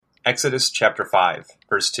Exodus chapter 5,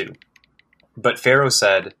 verse 2. But Pharaoh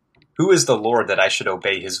said, "Who is the Lord that I should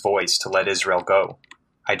obey his voice to let Israel go?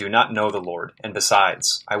 I do not know the Lord, and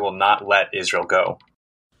besides, I will not let Israel go."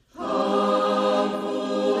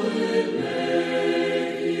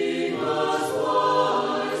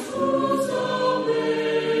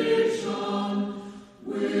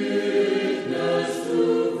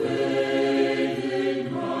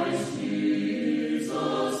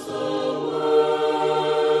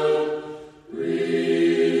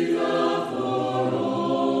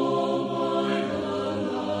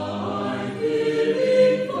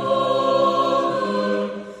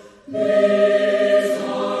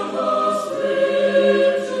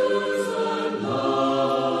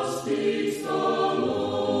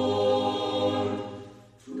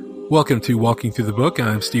 Welcome to Walking Through the Book.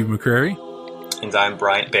 I'm Steve McCrary. And I'm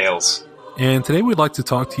Bryant Bales. And today we'd like to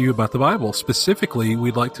talk to you about the Bible. Specifically,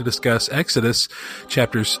 we'd like to discuss Exodus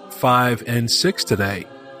chapters 5 and 6 today.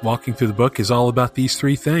 Walking Through the Book is all about these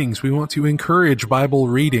three things. We want to encourage Bible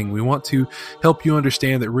reading. We want to help you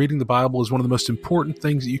understand that reading the Bible is one of the most important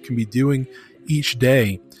things that you can be doing each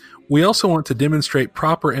day. We also want to demonstrate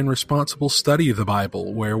proper and responsible study of the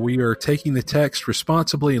Bible, where we are taking the text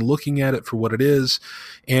responsibly and looking at it for what it is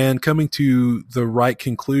and coming to the right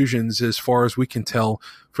conclusions as far as we can tell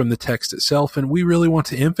from the text itself. And we really want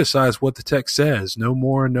to emphasize what the text says, no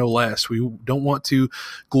more and no less. We don't want to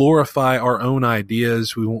glorify our own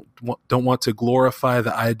ideas. We don't want to glorify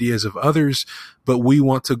the ideas of others, but we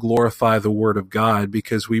want to glorify the Word of God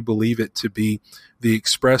because we believe it to be the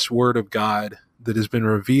express Word of God that has been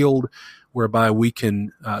revealed, whereby we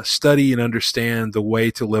can study and understand the way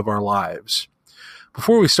to live our lives.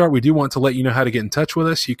 Before we start, we do want to let you know how to get in touch with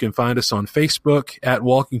us. You can find us on Facebook at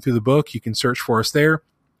Walking Through the Book. You can search for us there.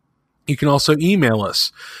 You can also email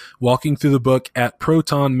us.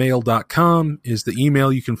 walkingthroughthebook@protonmail.com is the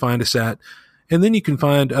email you can find us at. And then you can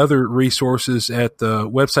find other resources at the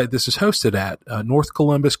website this is hosted at,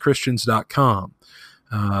 northcolumbuschristians.com.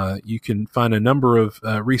 You can find a number of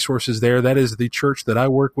resources there. That is the church that I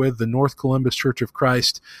work with, the North Columbus Church of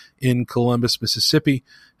Christ in Columbus, Mississippi.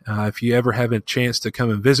 If you ever have a chance to come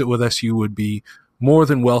and visit with us, you would be more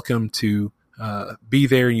than welcome to be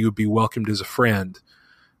there, and you would be welcomed as a friend.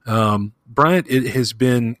 Bryant, it has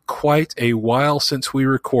been quite a while since we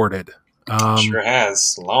recorded. Sure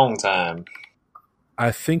has. Long time.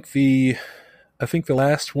 I think the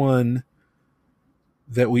last one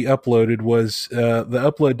that we uploaded was the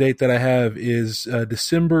upload date that I have is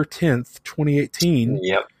December 10th, 2018.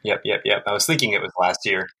 Yep. I was thinking it was last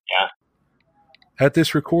year. Yeah. At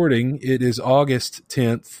this recording, it is August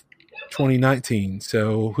 10th, 2019.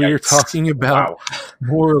 So we are talking about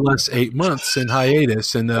more or less 8 months in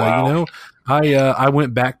hiatus. And, I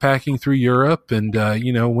went backpacking through Europe and,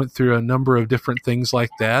 went through a number of different things like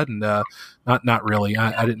that. And not really.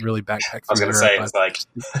 I didn't really backpack through Europe. I was going to say, it's like...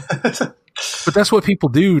 But that's what people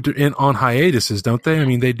do on hiatuses, don't they? I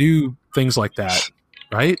mean, they do things like that,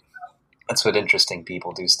 right? That's what interesting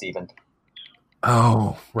people do, Stephen.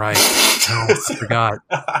 Oh, right. Oh, I forgot.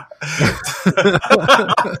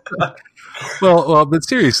 Well, but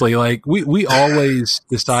seriously, like we always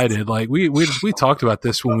decided, like we talked about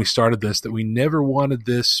this when we started this, that we never wanted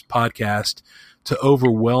this podcast to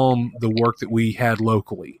overwhelm the work that we had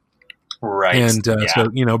locally. Right. And so,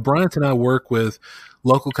 Bryant and I work with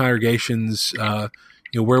local congregations,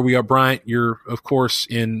 where we are. Bryant, you're, of course,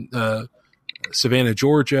 in Savannah,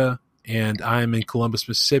 Georgia, and I'm in Columbus,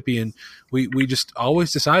 Mississippi. And we just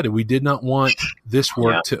always decided we did not want this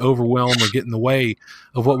work to overwhelm or get in the way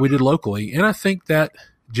of what we did locally. And I think that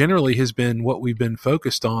generally has been what we've been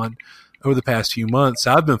focused on over the past few months.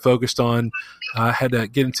 I've been focused on, I had to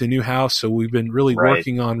get into a new house, so we've been really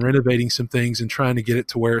working on renovating some things and trying to get it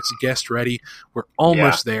to where it's guest ready. We're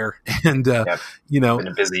almost there. And, been a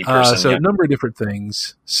busy person, so a number of different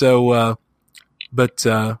things. So, but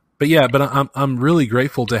I'm really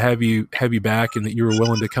grateful to have you back and that you were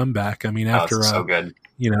willing to come back. I mean, after, so good.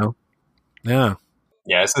 Yeah. Yeah.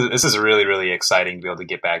 This is really, really exciting to be able to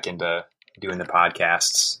get back into doing the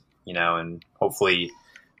podcasts, and hopefully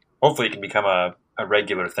it can become a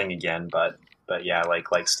regular thing again. But yeah, like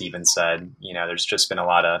Stephen said, there's just been a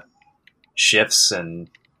lot of shifts and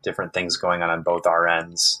different things going on both our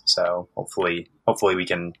ends. So hopefully we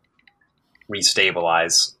can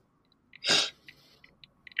restabilize.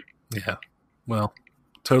 Yeah. Well,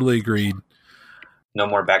 totally agreed. No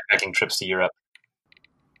more backpacking trips to Europe.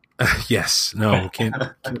 Yes. No, can't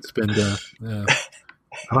spend, I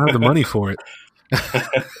don't have the money for it.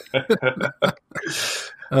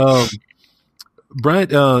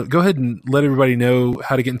 Bryant, go ahead and let everybody know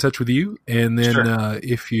how to get in touch with you, and then Sure.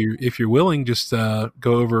 if you're willing, just go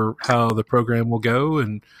over how the program will go.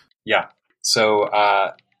 And Yeah. So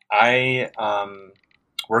I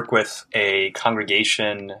work with a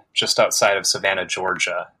congregation just outside of Savannah,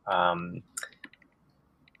 Georgia.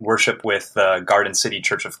 Worship with the Garden City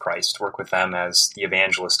Church of Christ. Work with them as the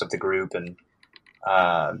evangelist of the group, and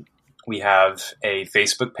we have a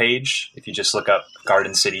Facebook page. If you just look up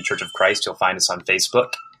Garden City Church of Christ, you'll find us on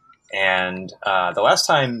Facebook. And the last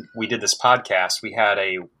time we did this podcast, we had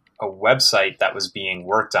a website that was being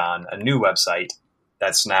worked on, a new website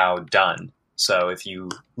that's now done. So if you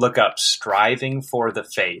look up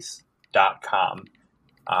strivingforthefaith.com,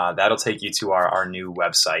 that'll take you to our new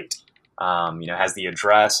website. Has the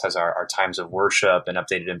address, has our times of worship and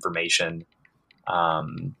updated information.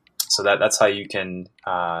 So that's how you can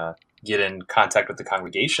get in contact with the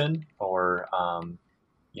congregation, or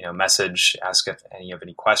message, ask if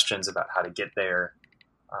any questions about how to get there.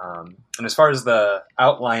 And as far as the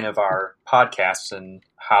outline of our podcasts and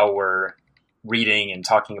how we're reading and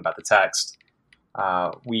talking about the text,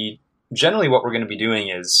 we generally, what we're going to be doing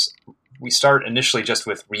is we start initially just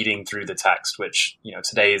with reading through the text, which,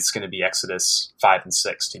 today is going to be Exodus 5 and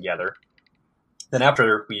 6 together. Then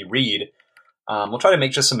after we read, we'll try to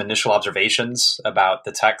make just some initial observations about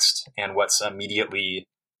the text and what's immediately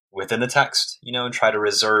within the text, and try to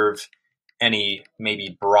reserve any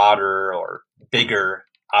maybe broader or bigger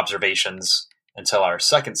observations until our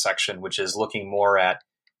second section, which is looking more at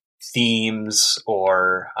themes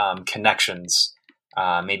or connections,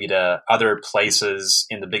 maybe to other places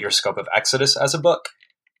in the bigger scope of Exodus as a book,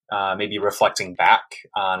 maybe reflecting back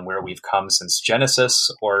on where we've come since Genesis,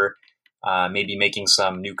 or maybe making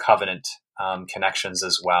some new covenant connections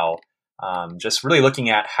as well. Just really looking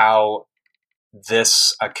at how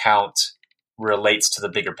this account relates to the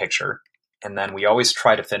bigger picture. And then we always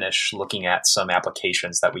try to finish looking at some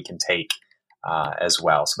applications that we can take as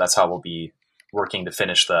well. So that's how we'll be working to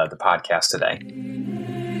finish the podcast today.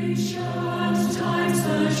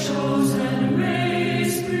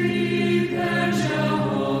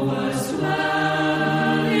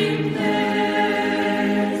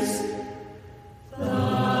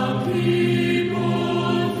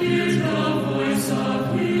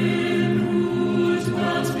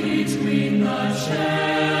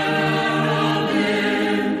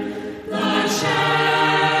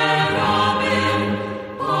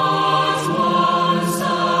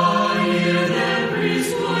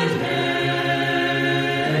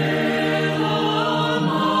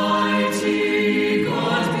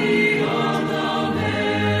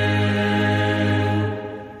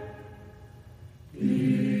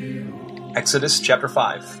 Exodus chapter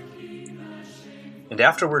 5. And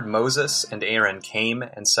afterward Moses and Aaron came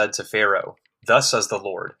and said to Pharaoh, "Thus says the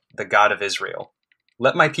Lord, the God of Israel,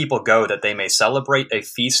 let my people go that they may celebrate a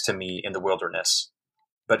feast to me in the wilderness."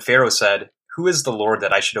 But Pharaoh said, "Who is the Lord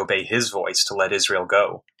that I should obey his voice to let Israel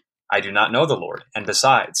go? I do not know the Lord, and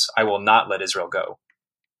besides, I will not let Israel go."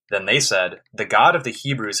 Then they said, "The God of the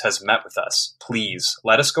Hebrews has met with us. Please,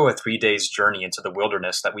 let us go a 3 days' journey into the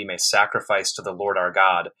wilderness that we may sacrifice to the Lord our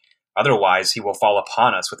God. Otherwise he will fall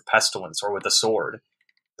upon us with pestilence or with the sword."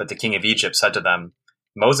 But the king of Egypt said to them,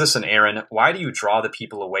 "Moses and Aaron, why do you draw the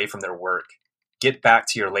people away from their work? Get back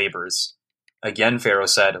to your labors." Again Pharaoh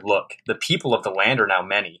said, "Look, the people of the land are now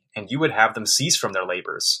many, and you would have them cease from their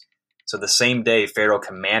labors." So the same day Pharaoh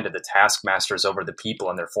commanded the taskmasters over the people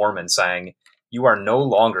and their foremen, saying, "You are no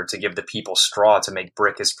longer to give the people straw to make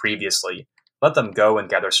brick as previously. Let them go and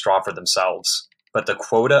gather straw for themselves. But the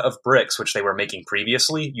quota of bricks which they were making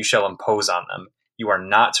previously, you shall impose on them. You are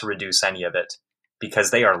not to reduce any of it,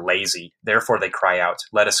 because they are lazy. Therefore they cry out,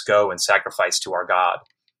 'Let us go and sacrifice to our God.'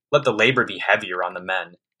 Let the labor be heavier on the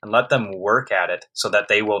men, and let them work at it, so that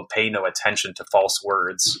they will pay no attention to false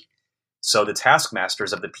words." So the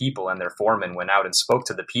taskmasters of the people and their foremen went out and spoke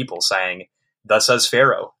to the people, saying, "Thus says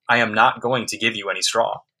Pharaoh, I am not going to give you any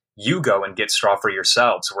straw. You go and get straw for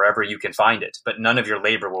yourselves wherever you can find it, but none of your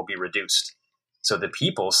labor will be reduced." So the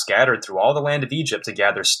people scattered through all the land of Egypt to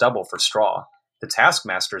gather stubble for straw. The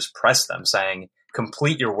taskmasters pressed them, saying,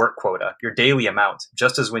 "Complete your work quota, your daily amount,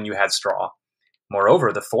 just as when you had straw."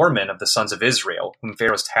 Moreover, the foremen of the sons of Israel, whom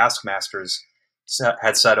Pharaoh's taskmasters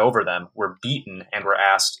had set over them, were beaten and were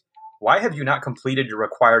asked, "Why have you not completed your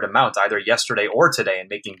required amount either yesterday or today in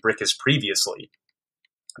making brick as previously?"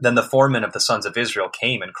 Then the foremen of the sons of Israel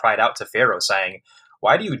came and cried out to Pharaoh, saying,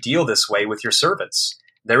 "Why do you deal this way with your servants?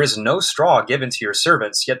 There is no straw given to your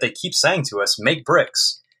servants, yet they keep saying to us, 'Make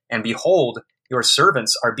bricks.' And behold, your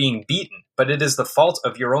servants are being beaten, but it is the fault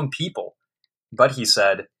of your own people." But he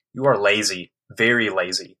said, "You are lazy, very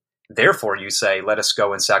lazy. Therefore you say, let us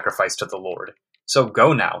go and sacrifice to the Lord. So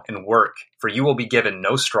go now and work, for you will be given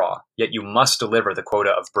no straw, yet you must deliver the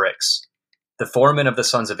quota of bricks. The foremen of the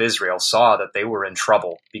sons of Israel saw that they were in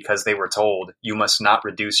trouble, because they were told, you must not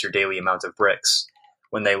reduce your daily amount of bricks.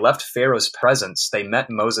 When they left Pharaoh's presence, they met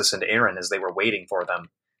Moses and Aaron as they were waiting for them.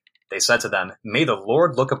 They said to them, May the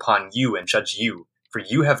Lord look upon you and judge you, for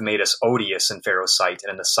you have made us odious in Pharaoh's sight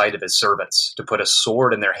and in the sight of his servants, to put a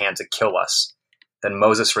sword in their hand to kill us. Then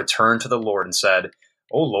Moses returned to the Lord and said,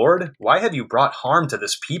 O Lord, why have you brought harm to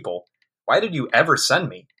this people? Why did you ever send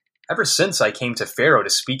me? Ever since I came to Pharaoh to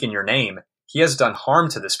speak in your name, he has done harm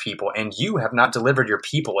to this people, and you have not delivered your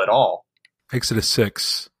people at all. Exodus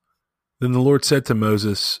 6. Then the Lord said to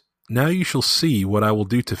Moses, Now you shall see what I will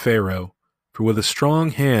do to Pharaoh, for with a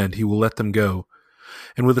strong hand he will let them go,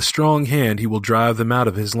 and with a strong hand he will drive them out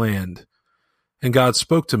of his land. And God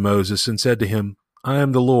spoke to Moses and said to him, I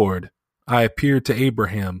am the Lord. I appeared to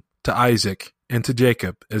Abraham, to Isaac, and to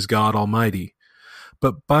Jacob as God Almighty.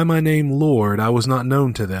 But by my name Lord I was not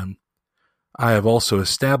known to them. I have also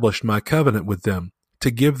established my covenant with them,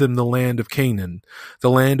 to give them the land of Canaan, the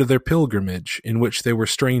land of their pilgrimage, in which they were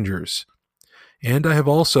strangers. And I have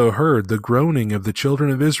also heard the groaning of the children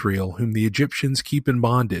of Israel, whom the Egyptians keep in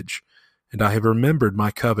bondage, and I have remembered my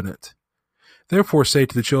covenant. Therefore say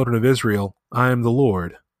to the children of Israel, I am the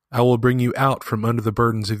Lord. I will bring you out from under the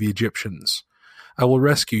burdens of the Egyptians. I will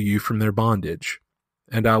rescue you from their bondage,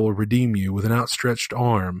 and I will redeem you with an outstretched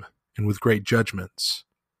arm and with great judgments.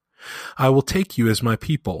 I will take you as my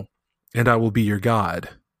people, and I will be your God.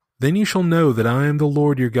 Then you shall know that I am the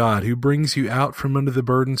Lord your God, who brings you out from under the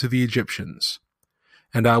burdens of the Egyptians.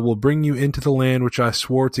 And I will bring you into the land which I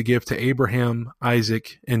swore to give to Abraham,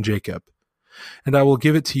 Isaac, and Jacob. And I will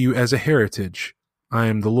give it to you as a heritage. I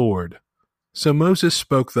am the Lord. So Moses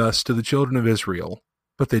spoke thus to the children of Israel,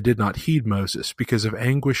 but they did not heed Moses because of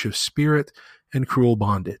anguish of spirit and cruel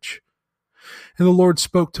bondage. And the Lord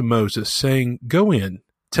spoke to Moses, saying, Go in,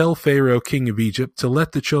 tell Pharaoh king of Egypt to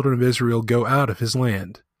let the children of Israel go out of his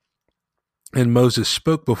land. And Moses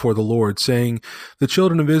spoke before the Lord, saying, The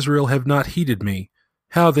children of Israel have not heeded me.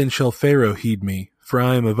 How then shall Pharaoh heed me? For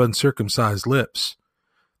I am of uncircumcised lips.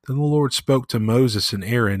 Then the Lord spoke to Moses and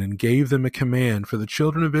Aaron, and gave them a command for the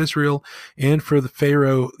children of Israel and for the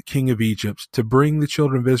Pharaoh king of Egypt, to bring the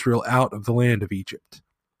children of Israel out of the land of Egypt.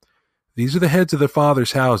 These are the heads of their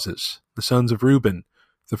fathers' houses. The sons of Reuben,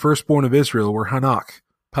 the firstborn of Israel, were Hanok,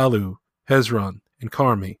 Palu, Hezron, and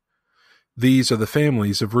Carmi. These are the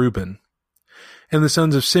families of Reuben. And the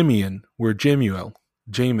sons of Simeon were Jemuel,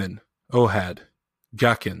 Jamin, Ohad,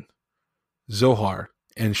 Jachin, Zohar,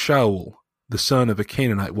 and Shaul, the son of a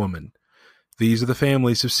Canaanite woman. These are the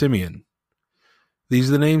families of Simeon. These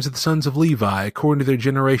are the names of the sons of Levi according to their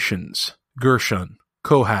generations, Gershon,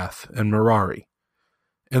 Kohath, and Merari.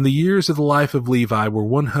 And the years of the life of Levi were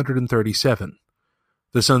 137.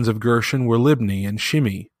 The sons of Gershon were Libni and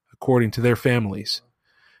Shimi, according to their families.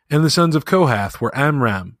 And the sons of Kohath were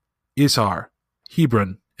Amram, Izhar,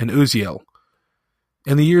 Hebron, and Uzziel.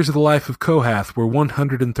 And the years of the life of Kohath were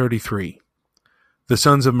 133. The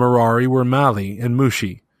sons of Merari were Mali and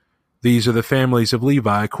Mushi. These are the families of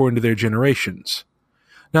Levi according to their generations.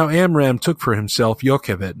 Now Amram took for himself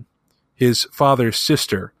Jochebed, his father's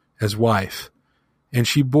sister, as wife, and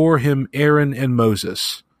she bore him Aaron and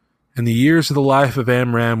Moses. And the years of the life of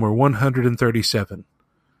Amram were 137.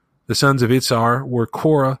 The sons of Itzar were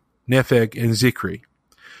Korah, Nepheg, and Zikri.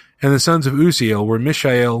 And the sons of Uzziel were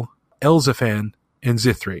Mishael, Elzaphan, and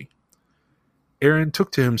Zithri. Aaron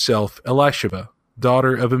took to himself Elisheba,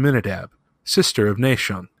 daughter of Aminadab, sister of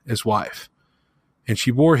Nashon, as wife. And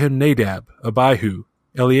she bore him Nadab, Abihu,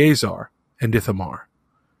 Eleazar, and Ithamar.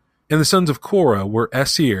 And the sons of Korah were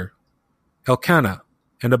Asir, Elkanah,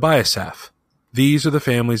 and Abiasaph. These are the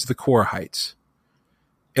families of the Korahites.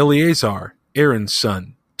 Eleazar, Aaron's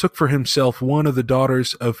son, took for himself one of the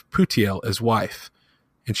daughters of Putiel as wife,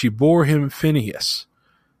 and she bore him Phinehas.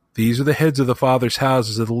 These are the heads of the fathers'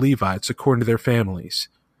 houses of the Levites according to their families.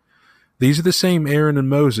 These are the same Aaron and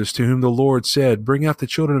Moses to whom the Lord said, Bring out the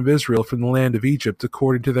children of Israel from the land of Egypt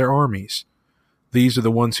according to their armies. These are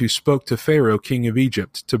the ones who spoke to Pharaoh king of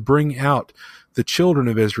Egypt to bring out the children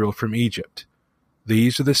of Israel from Egypt.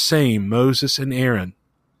 These are the same Moses and Aaron.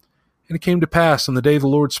 And it came to pass on the day the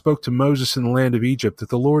Lord spoke to Moses in the land of Egypt, that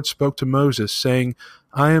the Lord spoke to Moses, saying,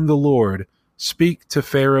 I am the Lord. Speak to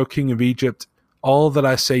Pharaoh king of Egypt all that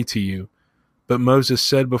I say to you. But Moses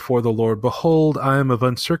said before the Lord, Behold, I am of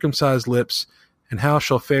uncircumcised lips, and how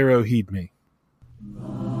shall Pharaoh heed me?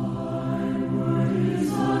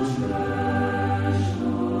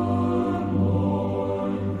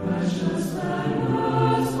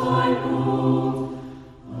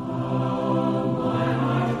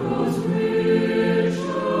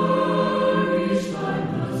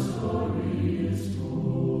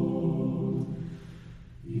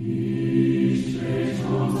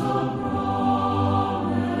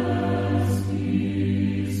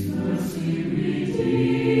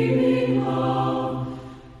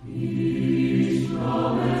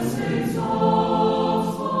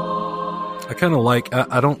 I kind of like,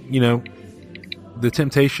 I don't, the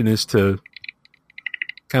temptation is to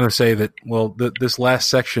kind of say that, well, this last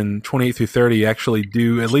section, 28 through 30, actually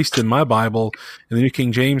do, at least in my Bible, in the New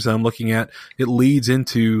King James that I'm looking at, it leads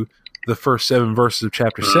into the first 7 verses of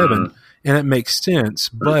chapter 7, and it makes sense,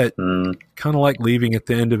 but kind of like leaving at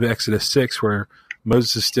the end of Exodus 6, where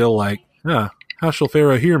Moses is still like, how shall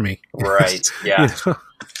Pharaoh hear me? Right, yeah.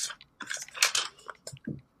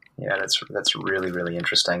 Yeah, that's really, really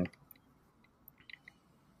interesting.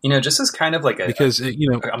 Just as kind of like because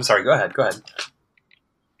I'm sorry. Go ahead.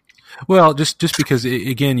 Well, just because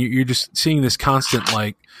again, you're just seeing this constant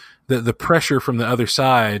like the pressure from the other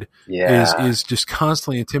side is just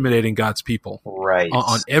constantly intimidating God's people, right,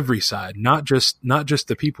 on every side, not just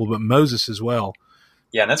the people, but Moses as well.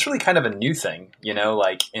 Yeah, and that's really kind of a new thing,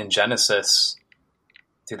 like in Genesis,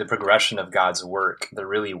 through the progression of God's work, there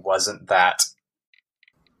really wasn't that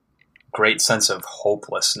great sense of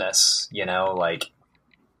hopelessness, like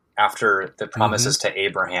after the promises to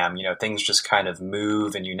Abraham, things just kind of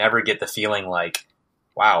move and you never get the feeling like,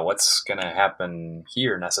 wow, what's going to happen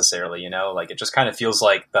here necessarily, like it just kind of feels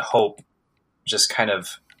like the hope just kind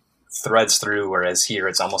of threads through, whereas here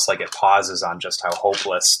it's almost like it pauses on just how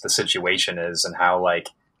hopeless the situation is and how like,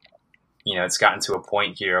 it's gotten to a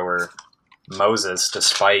point here where Moses,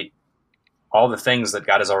 despite all the things that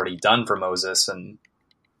God has already done for Moses and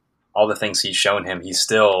all the things he's shown him, he's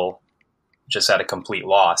still just at a complete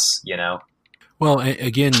loss, Well,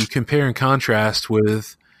 again, you compare and contrast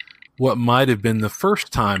with what might have been the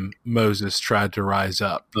first time Moses tried to rise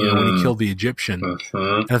up, when he killed the Egyptian.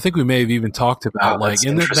 And I think we may have even talked about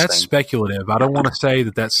that's speculative. I don't want to say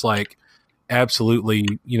that that's like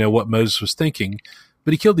absolutely, what Moses was thinking,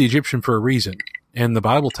 but he killed the Egyptian for a reason. And the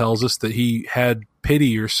Bible tells us that he had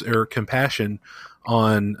pity or compassion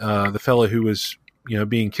on the fellow who was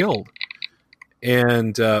being killed.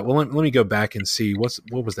 And let me go back and see what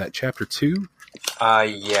was that, chapter 2?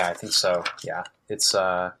 Yeah, I think so. Yeah, it's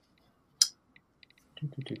What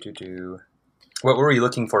were you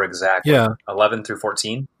looking for exactly? Yeah, 11 through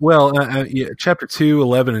 14. Well, chapter 2,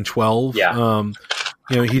 11 and 12. Yeah.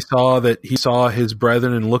 He saw his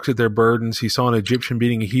brethren and looked at their burdens. He saw an Egyptian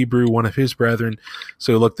beating a Hebrew, one of his brethren.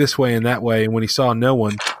 So he looked this way and that way. And when he saw no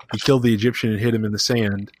one, he killed the Egyptian and hid him in the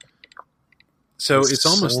sand. So it's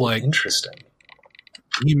almost so like interesting.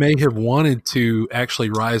 He may have wanted to actually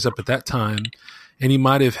rise up at that time, and he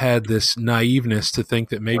might have had this naiveness to think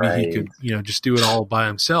that maybe he could, just do it all by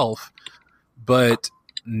himself. But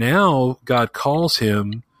now God calls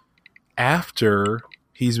him after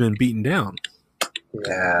he's been beaten down.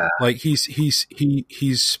 Yeah, like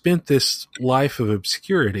he's spent this life of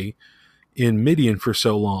obscurity in Midian for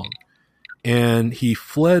so long, and he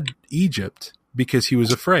fled Egypt because he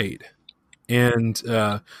was afraid. And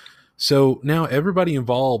so now everybody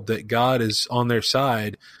involved that God is on their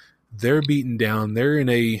side, they're beaten down. They're in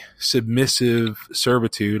a submissive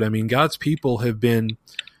servitude. I mean, God's people have been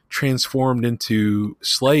transformed into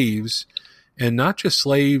slaves, and not just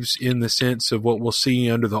slaves in the sense of what we'll see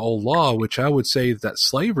under the old law, which I would say that's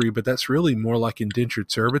slavery, but that's really more like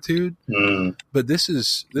indentured servitude. But this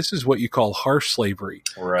is what you call harsh slavery.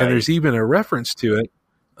 Right. And there's even a reference to it.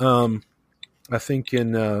 I think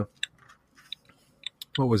in,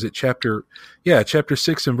 what was it? Chapter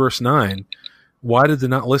 6 and verse 9. Why did they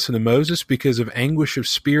not listen to Moses? Because of anguish of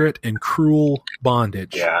spirit and cruel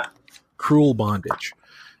bondage. Yeah. Cruel bondage.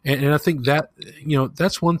 And I think that,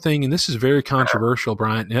 that's one thing, and this is very controversial,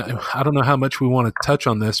 Brian. I don't know how much we want to touch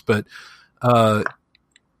on this, but, I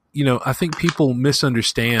think people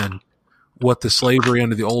misunderstand what the slavery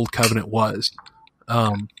under the old covenant was.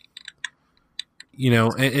 And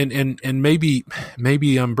maybe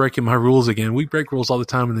I'm breaking my rules again. We break rules all the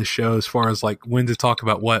time in this show as far as like when to talk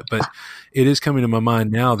about what, but it is coming to my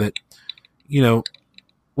mind now that,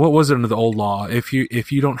 what was it under the old law? If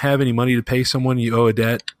you don't have any money to pay someone, you owe a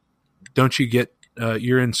debt. Don't you get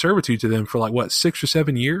you're in servitude to them for like what, 6 or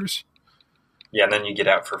 7 years? Yeah, and then you get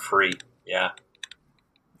out for free. Yeah.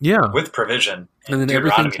 Yeah, with provision. And then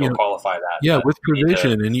everything will qualify that. Yeah, with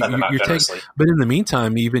provision, and you're taking. But in the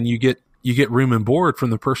meantime, even you get room and board from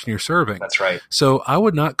the person you're serving. That's right. So I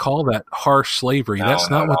would not call that harsh slavery. No, that's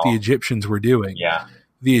not what the Egyptians were doing. Yeah.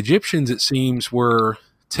 The Egyptians, it seems, were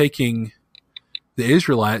taking the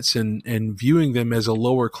Israelites and viewing them as a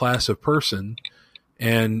lower class of person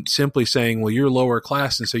and simply saying, well, you're lower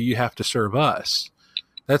class and so you have to serve us.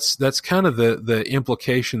 That's kind of the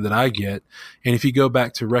implication that I get. And if you go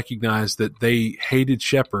back to recognize that they hated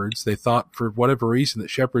shepherds, they thought for whatever reason that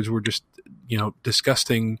shepherds were just,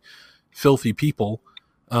 disgusting, filthy people,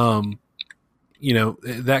 that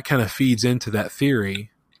kind of feeds into that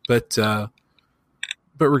theory. But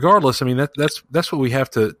but regardless, I mean, that's what we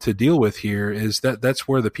have to deal with here, is that's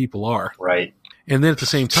where the people are. Right. And then at the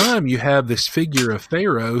same time, you have this figure of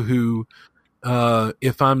Pharaoh who,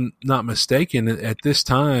 if I'm not mistaken, at this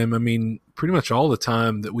time, I mean, pretty much all the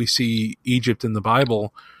time that we see Egypt in the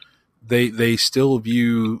Bible, they still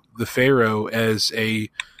view the Pharaoh as a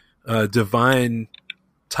divine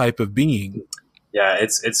type of being. Yeah,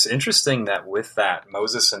 it's interesting that with that,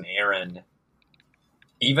 Moses and Aaron,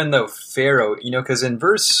 even though Pharaoh, because in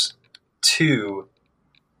verse 2,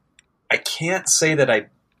 I can't say that I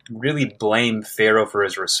really blame Pharaoh for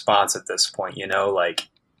his response at this point, like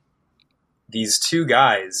these two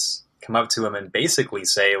guys come up to him and basically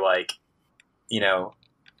say, like,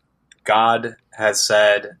 God has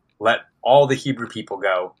said, let all the Hebrew people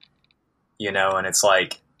go, and it's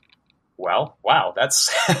like, well, wow,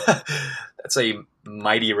 that's that's a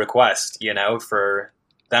mighty request, for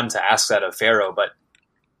them to ask that of Pharaoh. But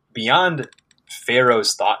beyond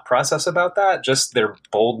Pharaoh's thought process about that, just their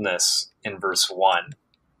boldness in verse 1,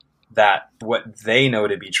 that what they know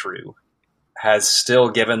to be true has still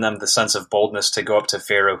given them the sense of boldness to go up to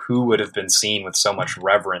Pharaoh, who would have been seen with so much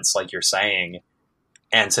reverence, like you're saying,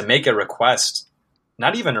 and to make a request,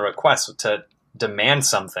 not even a request, to demand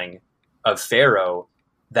something of Pharaoh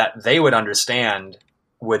that they would understand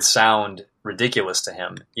would sound ridiculous to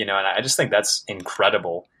him, and I just think that's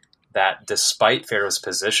incredible, that despite Pharaoh's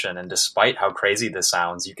position and despite how crazy this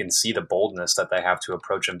sounds, you can see the boldness that they have to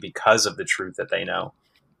approach him because of the truth that they know.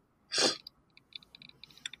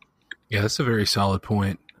 Yeah, that's a very solid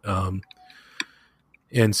point.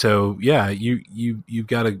 And so, yeah, you've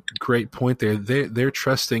got a great point there. They're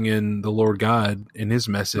trusting in the Lord God and His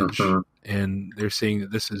message, mm-hmm. and they're seeing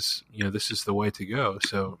that this is the way to go.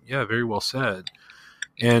 So, yeah, very well said.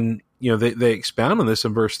 And they expound on this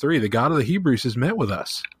in verse 3. The God of the Hebrews has met with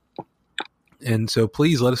us, and so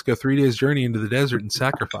please let us go 3 days' journey into the desert and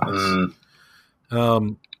sacrifice.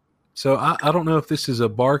 So I don't know if this is a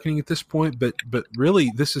bargaining at this point, but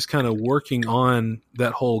really this is kind of working on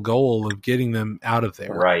that whole goal of getting them out of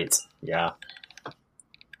there. Right. Yeah.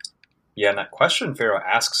 Yeah. And that question Pharaoh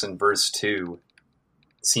asks in verse 2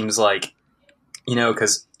 seems like,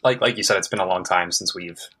 because like you said, it's been a long time since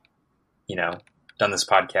we've, done this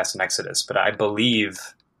podcast in Exodus, but I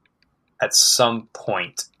believe at some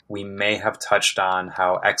point we may have touched on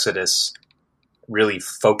how Exodus really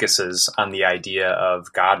focuses on the idea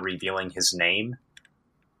of God revealing His name.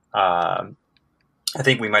 I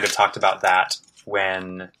think we might have talked about that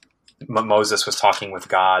when Moses was talking with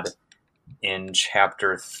God in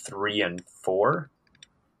chapter 3 and 4.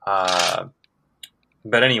 But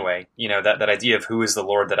anyway, that idea of who is the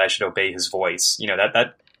Lord that I should obey His voice,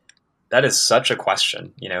 that is such a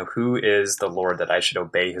question. Who is the Lord that I should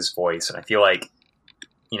obey His voice? And I feel like,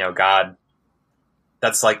 God,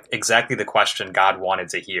 that's like exactly the question God wanted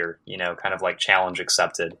to hear, kind of like challenge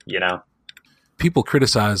accepted, People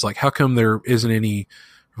criticize, like, how come there isn't any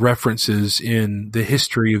references in the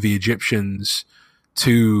history of the Egyptians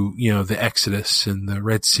to, the Exodus and the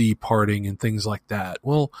Red Sea parting and things like that?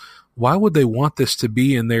 Well, why would they want this to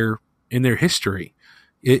be in their history?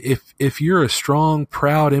 If you're a strong,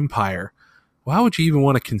 proud empire, why would you even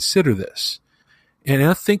want to consider this? And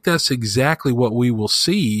I think that's exactly what we will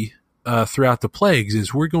see throughout the plagues,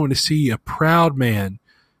 is we're going to see a proud man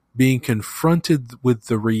being confronted with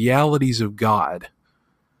the realities of God,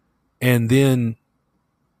 and then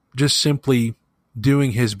just simply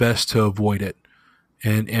doing his best to avoid it.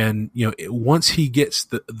 And once he gets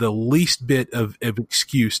the least bit of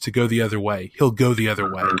excuse to go the other way, he'll go the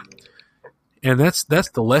other way. And that's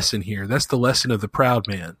the lesson here. That's the lesson of the proud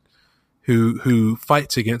man who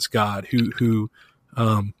fights against God, who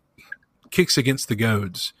kicks against the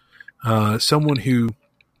goads. Someone who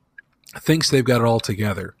thinks they've got it all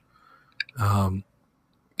together. I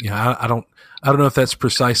don't know if that's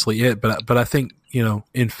precisely it, but I think,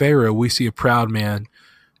 in Pharaoh, we see a proud man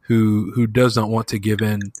who does not want to give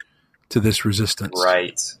in to this resistance.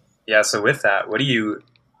 Right. Yeah. So with that, what do you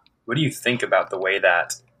think about the way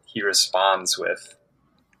that he responds with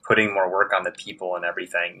putting more work on the people and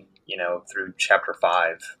everything, through chapter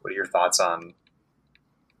 5? What are your thoughts on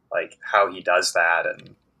like how he does that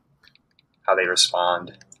and how they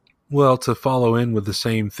respond? Well, to follow in with the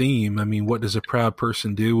same theme, I mean, what does a proud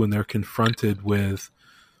person do when they're confronted with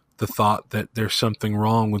the thought that there's something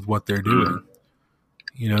wrong with what they're doing?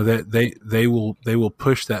 That they will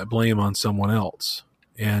push that blame on someone else.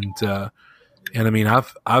 And I mean,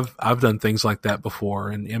 I've done things like that before.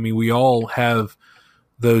 And I mean, we all have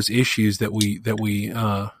those issues that we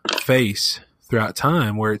face throughout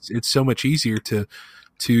time, where it's so much easier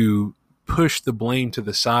to push the blame to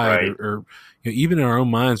the side, Right. or even in our own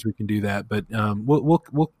minds we can do that. But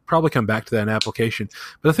we'll probably come back to that in application.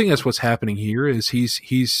 But I think that's what's happening here is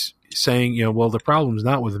he's saying, well, the problem's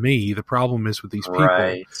not with me. The problem is with these people.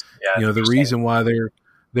 Right. Yeah, The reason why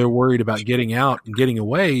they're worried about getting out and getting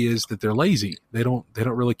away is that they're lazy. They don't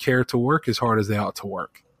really care to work as hard as they ought to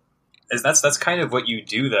work. That's kind of what you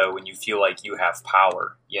do though when you feel like you have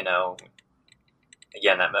power.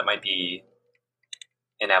 Again, that might be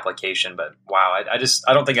an application, but wow,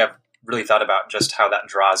 I don't think I've really thought about just how that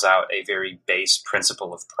draws out a very base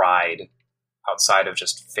principle of pride outside of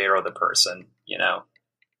just Pharaoh the person.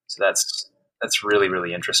 So that's really,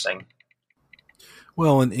 really interesting.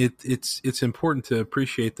 Well, and it's important to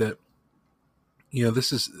appreciate that,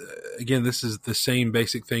 this is the same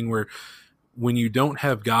basic thing where when you don't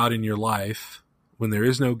have God in your life, when there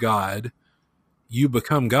is no God, you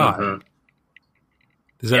become God. Mm-hmm.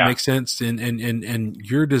 Does that make sense? And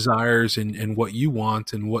your desires and what you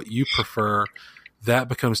want and what you prefer, that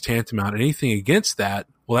becomes tantamount. Anything against that,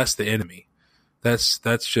 well, that's the enemy. That's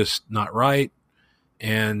just not right.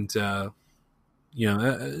 And,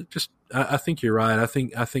 I think you're right. I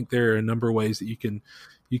think there are a number of ways that you can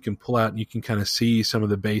pull out and you can kind of see some of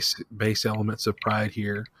the base elements of pride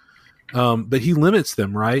here. But he limits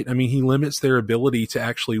them, right? I mean, he limits their ability to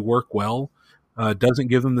actually work well, doesn't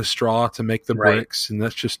give them the straw to make the bricks. And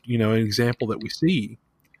that's just, an example that we see.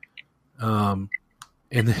 And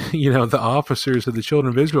the officers of the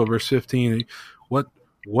children of Israel, verse 15, what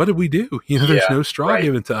did we do? There's no straw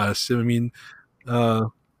given to us. I mean,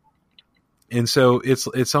 and so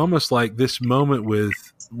it's almost like this moment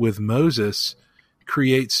with Moses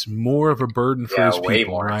creates more of a burden for his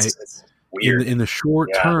people, right? It's weird. In the short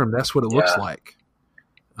term, that's what it looks like.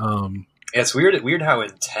 It's weird how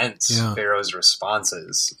intense Pharaoh's response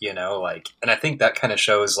is, and I think that kind of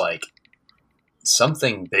shows like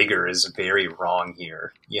something bigger is very wrong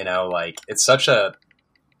here, it's such a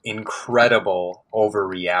incredible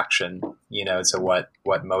overreaction, to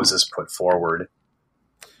what Moses put forward.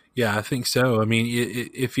 Yeah, I think so. I mean,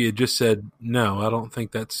 if he had just said, no, I don't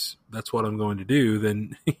think that's what I'm going to do,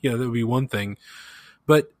 then, that would be one thing.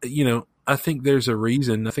 But, I think there's a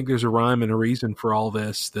reason. I think there's a rhyme and a reason for all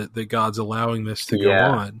this, that God's allowing this to go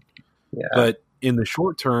on. Yeah. But in the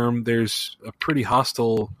short term, there's a pretty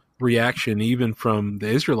hostile reaction even from the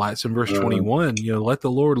Israelites in verse 21. Let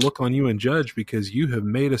the Lord look on you and judge, because you have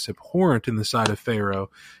made us abhorrent in the sight of Pharaoh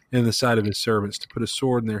and in the sight of his servants, to put a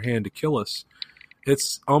sword in their hand to kill us.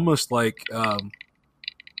 It's almost like, I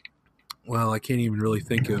can't even really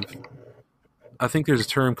think of. I think there's a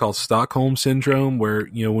term called Stockholm Syndrome where,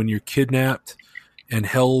 when you're kidnapped and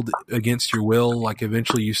held against your will, like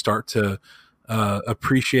eventually you start to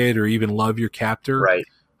appreciate or even love your captor. Right.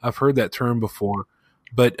 I've heard that term before,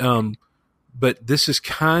 but this is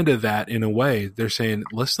kind of that in a way. They're saying,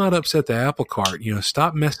 let's not upset the apple cart,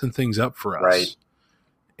 stop messing things up for us. Right.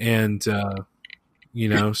 And,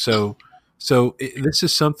 So this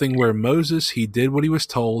is something where Moses, he did what he was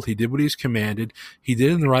told. He did what he was commanded. He did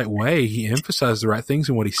it in the right way. He emphasized the right things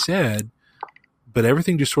in what he said, but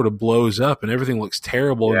everything just sort of blows up and everything looks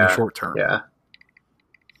terrible in the short term. Yeah.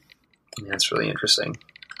 That's really interesting.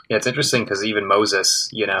 Yeah, it's interesting because even Moses,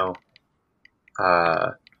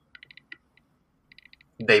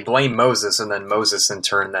 they blame Moses, and then Moses in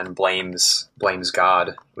turn then blames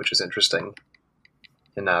God, which is interesting.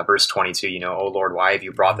 In verse 22, O Lord, why have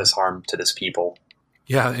you brought this harm to this people?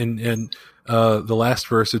 Yeah, and the last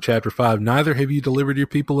verse of chapter 5, neither have you delivered your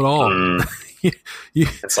people at all.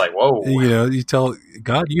 It's like, whoa. You tell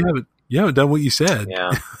God, you haven't done what you said.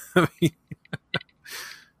 Yeah.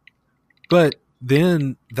 But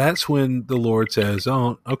then that's when the Lord says,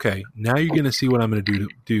 oh, okay, now you're going to see what I'm going to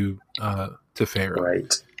do to Pharaoh.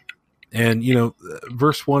 Right. And,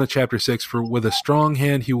 verse 1 of chapter 6, for with a strong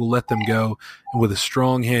hand he will let them go, and with a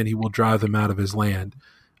strong hand he will drive them out of his land.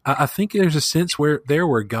 I think there's a sense where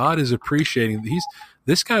God is appreciating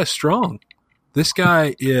this guy is strong. This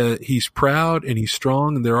guy, he's proud and he's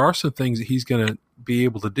strong, and there are some things that he's going to be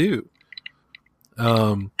able to do.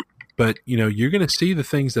 But, you're going to see the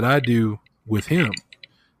things that I do with him.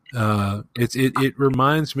 It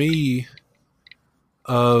reminds me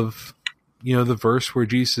of the verse where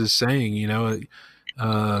Jesus is saying,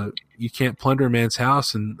 you can't plunder a man's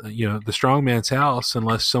house and, the strong man's house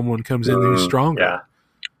unless someone comes in who's stronger. Yeah.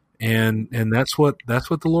 And that's what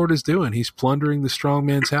the Lord is doing. He's plundering the strong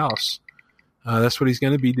man's house. That's what he's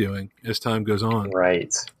going to be doing as time goes on.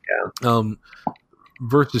 Right. Yeah.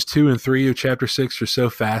 Verses 2 and 3 of chapter 6 are so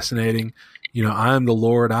fascinating. I am the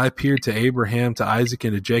Lord. I appeared to Abraham, to Isaac,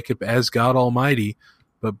 and to Jacob as God Almighty,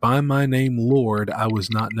 but by my name, Lord, I was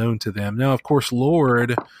not known to them. Now, of course,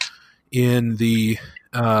 Lord in the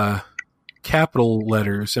capital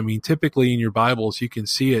letters. I mean, typically in your Bibles, you can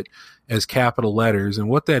see it as capital letters, and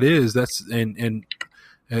what that is,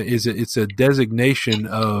 it's a designation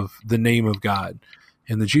of the name of God.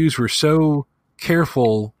 And the Jews were so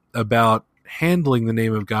careful about handling the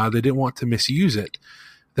name of God, they didn't want to misuse it,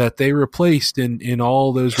 that they replaced in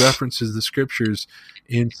all those references to the scriptures,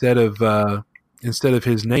 instead of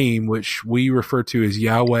his name, which we refer to as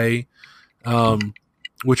Yahweh,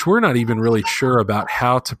 which we're not even really sure about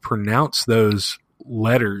how to pronounce those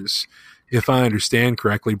letters. If I understand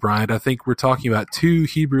correctly, Brian, I think we're talking about two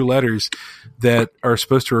Hebrew letters that are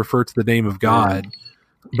supposed to refer to the name of God.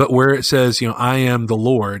 But where it says, I am the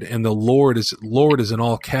Lord, and the Lord is in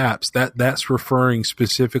all caps, that's referring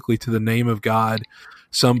specifically to the name of God.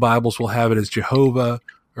 Some Bibles will have it as Jehovah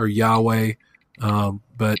or Yahweh.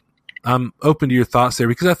 But I'm open to your thoughts there,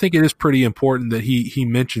 because I think it is pretty important that he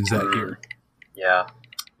mentions that here. Yeah.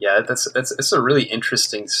 Yeah. It's a really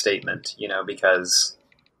interesting statement, because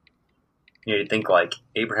you think like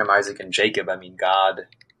Abraham, Isaac, and Jacob. I mean, God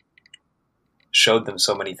showed them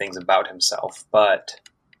so many things about himself, but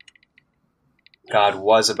God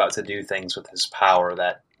was about to do things with his power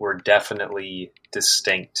that were definitely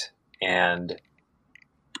distinct and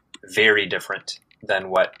very different than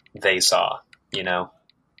what they saw, And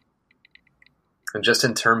just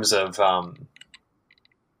in terms of,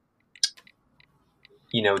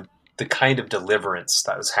 the kind of deliverance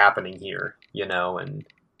that was happening here, and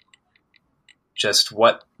just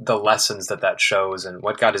what the lessons that shows and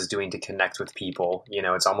what God is doing to connect with people.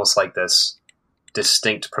 It's almost like this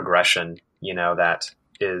distinct progression, that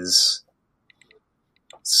is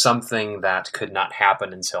something that could not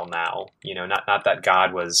happen until now. Not that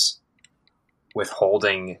God was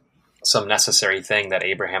withholding some necessary thing that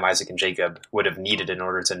Abraham, Isaac, and Jacob would have needed in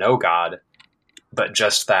order to know God, but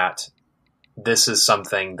just that this is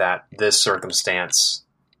something that this circumstance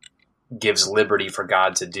gives liberty for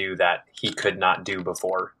God to do that he could not do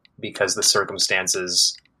before, because the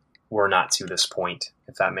circumstances were not to this point,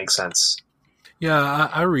 if that makes sense. Yeah,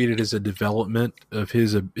 I read it as a development of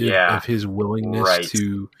his willingness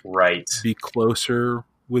to be closer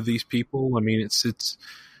with these people. I mean, it's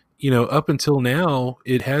up until now,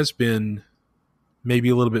 it has been maybe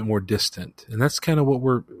a little bit more distant, and that's kind of what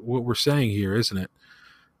we're saying here, isn't it?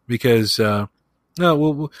 Because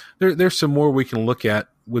there's some more we can look at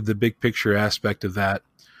with the big picture aspect of that.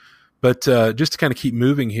 But just to kind of keep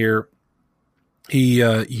moving here, he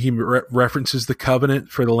references the covenant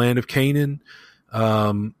for the land of Canaan,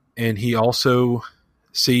 and he also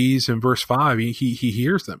sees in verse 5, he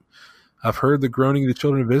hears them. I've heard the groaning of the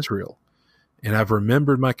children of Israel, and I've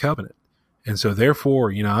remembered my covenant. And so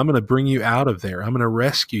therefore, I'm going to bring you out of there. I'm going to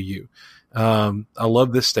rescue you. I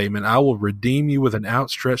love this statement. I will redeem you with an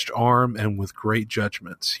outstretched arm and with great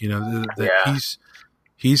judgments.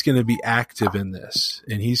 He's going to be active in this,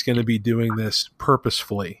 and he's going to be doing this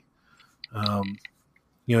purposefully.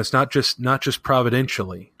 It's not just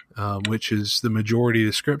providentially, which is the majority of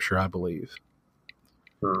the scripture, I believe.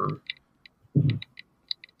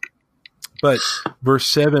 But verse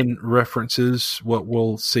 7 references what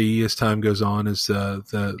we'll see as time goes on is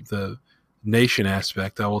the nation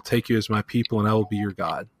aspect. I will take you as my people, and I will be your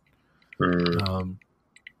God. Again,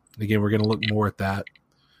 we're going to look more at that.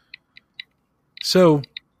 So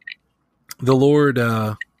the Lord,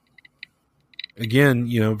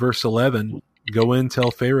 again, verse 11, go in, tell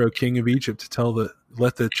Pharaoh, king of Egypt, to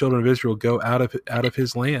let the children of Israel go out of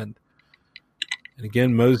his land. And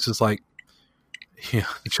again, Moses is like, the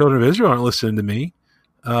children of Israel aren't listening to me.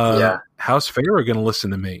 How's Pharaoh going to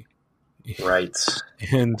listen to me? Right.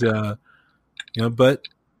 And, but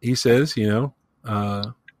he says, it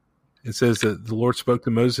says that the Lord spoke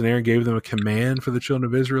to Moses and Aaron, gave them a command for the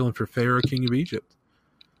children of Israel and for Pharaoh, king of Egypt.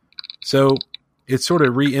 So it's sort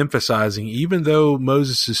of re-emphasizing, even though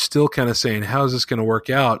Moses is still kind of saying, how is this going to work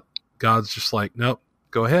out? God's just like, nope,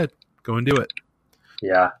 go ahead, go and do it.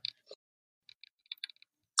 Yeah.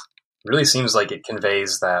 It really seems like it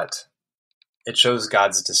conveys that it shows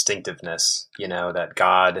God's distinctiveness, that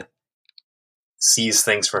God sees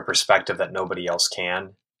things from a perspective that nobody else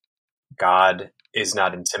can. God is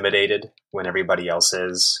not intimidated when everybody else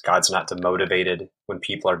is. God's not demotivated when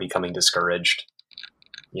people are becoming discouraged,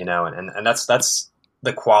 and that's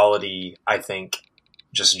the quality, I think,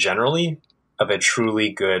 just generally, of a truly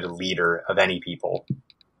good leader of any people.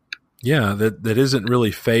 Yeah, that isn't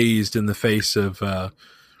really fazed in the face of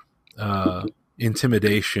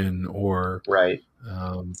intimidation or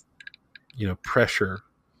pressure.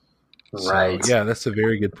 Right. So, yeah, that's a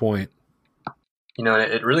very good point. And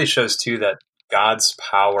it really shows too that God's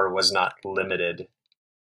power was not limited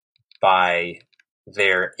by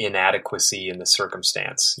their inadequacy in the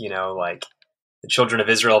circumstance. Like the children of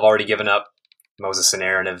Israel have already given up. Moses and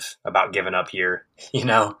Aaron have about given up here,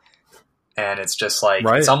 and it's just like,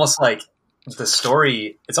 Right. It's almost like the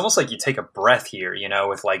story, it's almost like you take a breath here,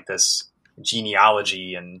 with like this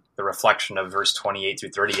genealogy and the reflection of verse 28 through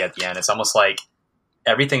 30 at the end. It's almost like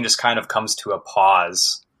everything just kind of comes to a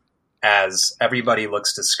pause as everybody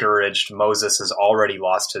looks discouraged. Moses has already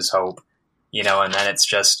lost his hope, and then it's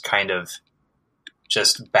just kind of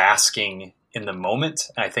just basking in the moment.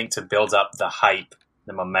 And I think to build up the hype,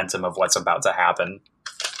 the momentum of what's about to happen.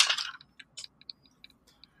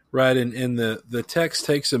 Right, and the text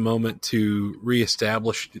takes a moment to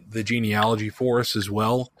reestablish the genealogy for us as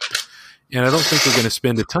well. And I don't think we're going to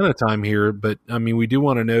spend a ton of time here, but I mean, we do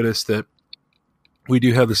want to notice that we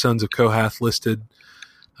do have the sons of Kohath listed,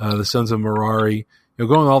 the sons of Merari,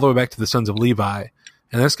 going all the way back to the sons of Levi.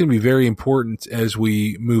 And that's going to be very important as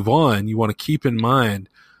we move on. You want to keep in mind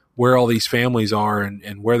where all these families are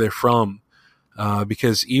and where they're from,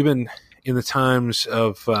 because even in the times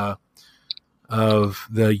of the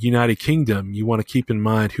United Kingdom, you want to keep in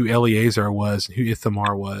mind who Eleazar was and who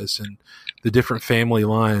Ithamar was, and the different family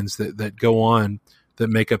lines that go on that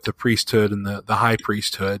make up the priesthood and the high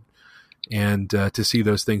priesthood, and to see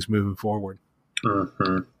those things moving forward.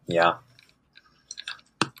 Mm-hmm. Yeah.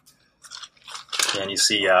 And you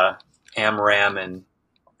see Amram, and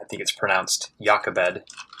I think it's pronounced Jochebed,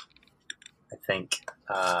 I think,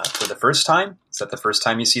 for the first time. Is that the first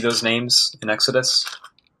time you see those names in Exodus?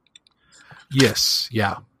 Yes.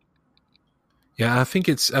 Yeah. Yeah. I think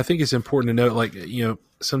it's important to note, like,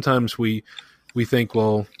 sometimes we think,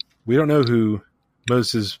 well, we don't know who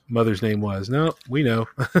Moses' mother's name was. No, we know.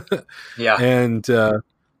 Yeah. And,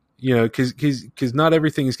 cause not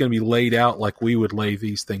everything is going to be laid out like we would lay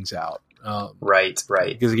these things out. Right.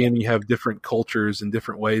 Because again, you have different cultures and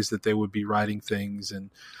different ways that they would be writing things.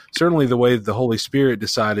 And certainly the way that the Holy Spirit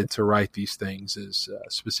decided to write these things is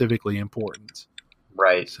specifically important.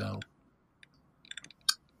 Right. So.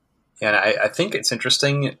 And I think it's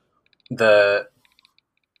interesting, the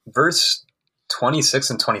verse 26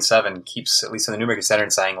 and 27 keeps, at least in the New American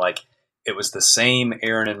Standard, saying like, it was the same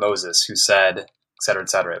Aaron and Moses who said, et cetera, et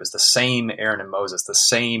cetera. It was the same Aaron and Moses, the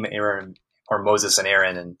same Aaron, or Moses and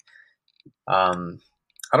Aaron. And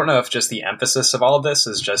I don't know if just the emphasis of all of this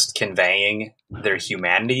is just conveying their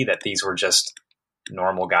humanity, that these were just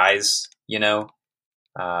normal guys, there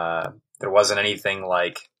wasn't anything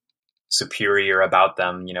like superior about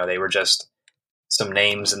them. They were just some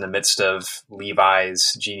names in the midst of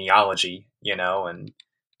Levi's genealogy, and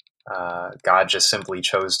God just simply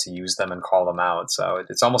chose to use them and call them out. So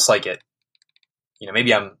it's almost like it,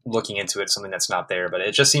 maybe I'm looking into it, something that's not there, but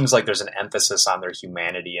it just seems like there's an emphasis on their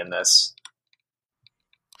humanity in this.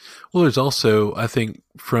 Well, there's also, I think,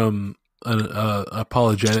 from an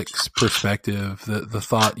apologetics perspective, the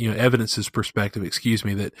thought, evidence's perspective,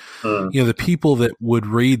 that, the people that would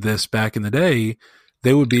read this back in the day,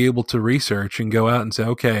 they would be able to research and go out and say,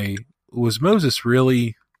 okay, was Moses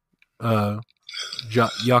really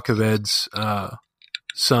Jochebed's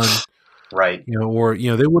son? Right. Or,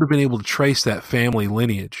 they would have been able to trace that family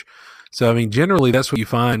lineage. So, I mean, generally that's what you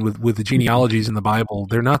find with the genealogies in the Bible.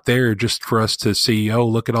 They're not there just for us to see, oh,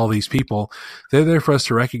 look at all these people. They're there for us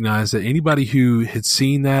to recognize that anybody who had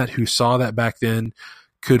seen that, who saw that back then,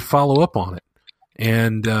 could follow up on it.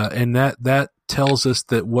 And that tells us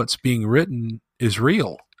that what's being written is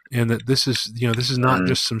real, and that this is not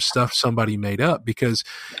just some stuff somebody made up, because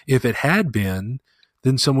if it had been,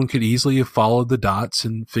 then someone could easily have followed the dots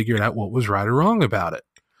and figured out what was right or wrong about it.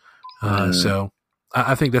 So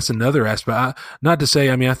I think that's another aspect. Not to say,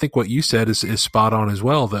 I mean, I think what you said is spot on as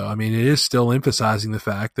well, though. I mean, it is still emphasizing the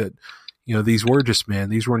fact that, these were just men.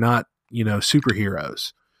 These were not,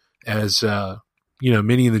 superheroes, as,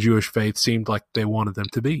 many in the Jewish faith seemed like they wanted them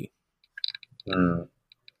to be. And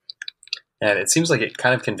it seems like it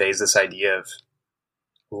kind of conveys this idea of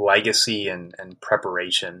legacy and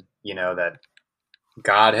preparation, that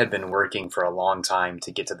God had been working for a long time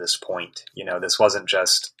to get to this point. This wasn't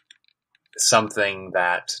just something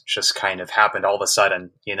that just kind of happened all of a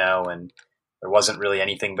sudden, and there wasn't really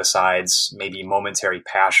anything besides maybe momentary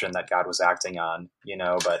passion that God was acting on,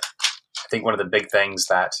 but I think one of the big things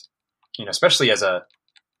that, especially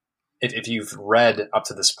if you've read up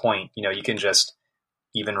to this point, you can just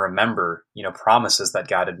even remember, promises that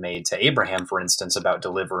God had made to Abraham, for instance, about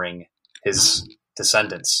delivering his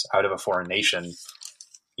descendants out of a foreign nation,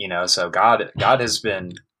 so God has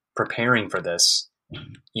been preparing for this,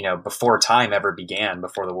 before time ever began,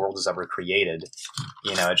 before the world was ever created.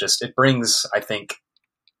 It brings, I think,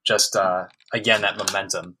 just, again, that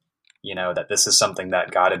momentum, that this is something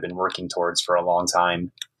that God had been working towards for a long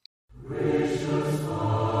time.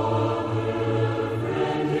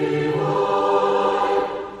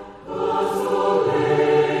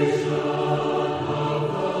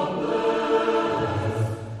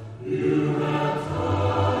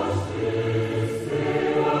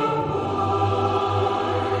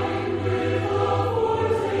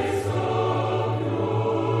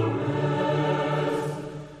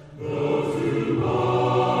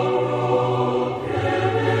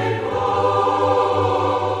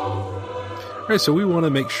 Right, so we want to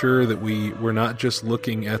make sure that we're not just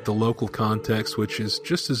looking at the local context, which is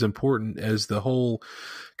just as important as the whole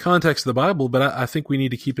context of the Bible, but I think we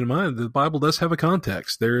need to keep in mind that the Bible does have a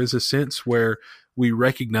context. There is a sense where we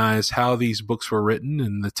recognize how these books were written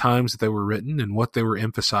and the times that they were written and what they were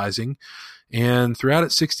emphasizing. And throughout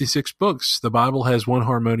its 66 books, the Bible has one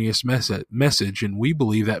harmonious message, and we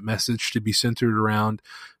believe that message to be centered around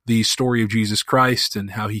the story of Jesus Christ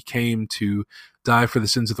and how he came to die for the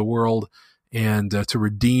sins of the world and to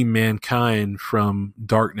redeem mankind from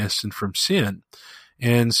darkness and from sin.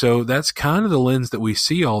 And so that's kind of the lens that we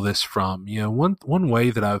see all this from. One way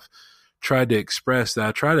that I try to express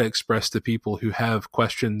to people who have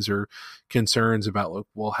questions or concerns about,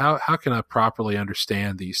 well, how can I properly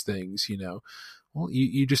understand these things? Well,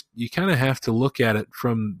 you kind of have to look at it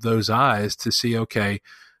from those eyes to see, okay,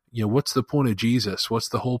 what's the point of Jesus? What's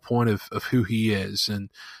the whole point of who he is? And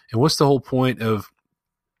what's the whole point of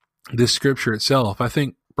this scripture itself? I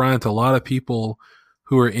think, Bryant, a lot of people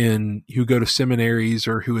who go to seminaries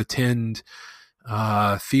or who attend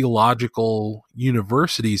theological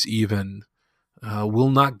universities even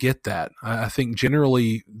will not get that. I think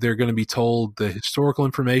generally they're going to be told the historical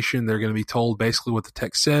information. They're going to be told basically what the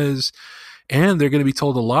text says, and they're going to be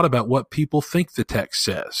told a lot about what people think the text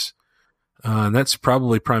says. And that's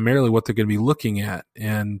probably primarily what they're going to be looking at.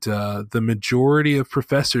 And the majority of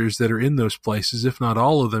professors that are in those places, if not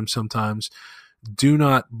all of them sometimes, do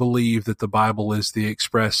not believe that the Bible is the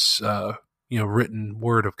express, written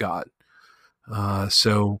word of God.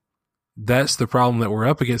 So that's the problem that we're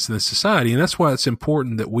up against in this society. And that's why it's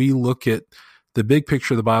important that we look at the big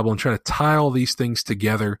picture of the Bible and try to tie all these things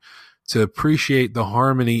together to appreciate the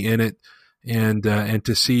harmony in it and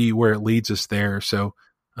to see where it leads us there. So,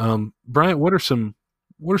 Bryant, what are some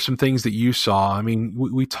things that you saw? I mean,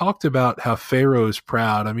 we talked about how Pharaoh is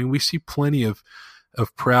proud. I mean, we see plenty of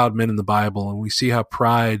proud men in the Bible, and we see how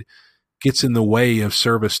pride gets in the way of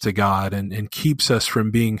service to God and keeps us from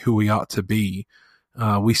being who we ought to be.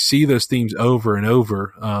 We see those themes over and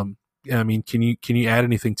over. I mean, can you add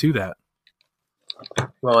anything to that?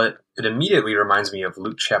 Well, it immediately reminds me of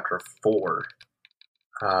Luke chapter 4,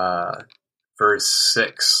 verse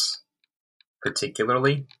 6.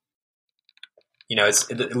 Particularly,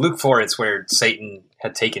 it's Luke 4. It's where Satan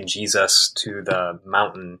had taken Jesus to the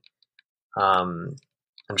mountain and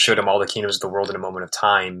showed him all the kingdoms of the world in a moment of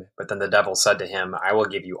time. But then the devil said to him, "I will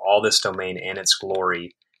give you all this domain and its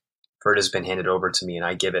glory, for it has been handed over to me, and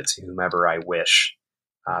I give it to whomever I wish.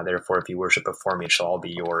 Therefore, if you worship before me, it shall all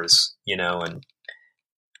be yours." And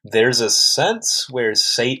there's a sense where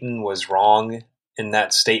Satan was wrong in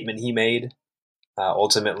that statement he made.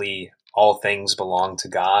 Ultimately, all things belong to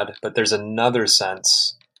God. But there's another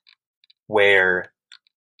sense where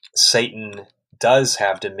Satan does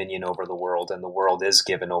have dominion over the world, and the world is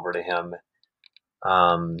given over to him.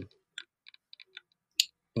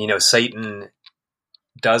 Satan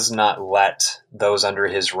does not let those under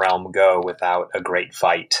his realm go without a great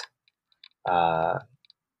fight. So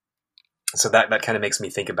that kind of makes me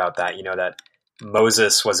think about that, that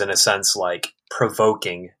Moses was in a sense like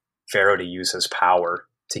provoking Pharaoh to use his power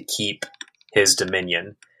to keep his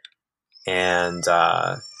dominion. And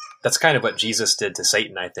that's kind of what Jesus did to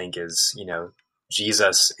Satan, I think, is,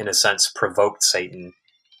 Jesus, in a sense, provoked Satan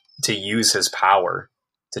to use his power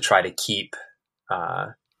to try to keep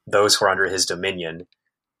those who are under his dominion.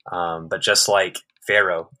 But just like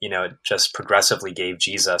Pharaoh, it just progressively gave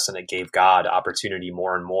Jesus and it gave God opportunity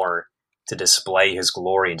more and more to display his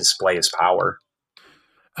glory and display his power.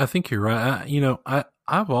 I think you're right.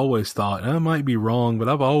 I've always thought, and I might be wrong, but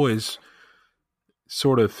I've always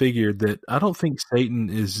sort of figured that I don't think Satan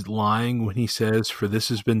is lying when he says, "For this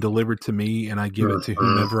has been delivered to me, and I give it to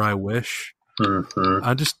whomever I wish."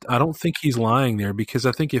 I don't think he's lying there, because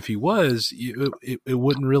I think if he was, it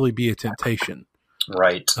wouldn't really be a temptation.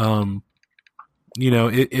 Right.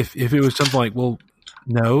 If it was something like, well,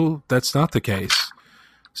 no, that's not the case.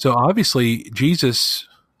 So obviously Jesus,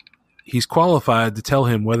 he's qualified to tell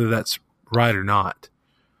him whether that's right or not.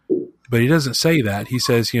 But he doesn't say that. He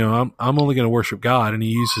says, I'm only going to worship God, and he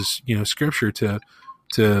uses, scripture to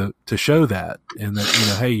to show that, and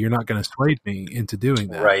that, hey, you're not going to sway me into doing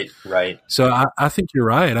that. Right. So I think you're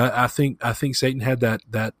right. I think Satan had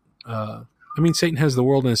that. Satan has the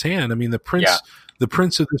world in his hand. The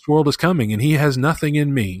prince of this world is coming, and he has nothing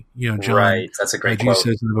in me. John. Right. That's a great quote. Jesus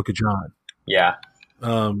says in the book of John. Yeah.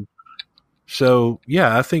 So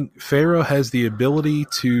yeah, I think Pharaoh has the ability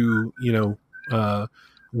to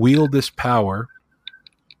wield this power,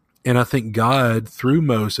 and I think God through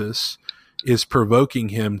Moses is provoking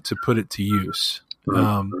him to put it to use.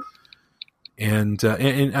 That's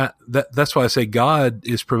why I say God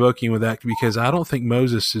is provoking with that, because I don't think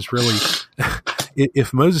Moses is really.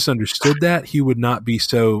 If Moses understood that, he would not be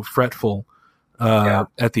so fretful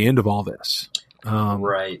at the end of all this.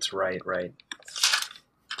 Right.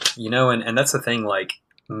 And that's the thing. Like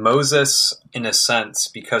Moses, in a sense,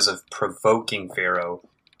 because of provoking Pharaoh,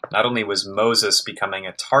 not only was Moses becoming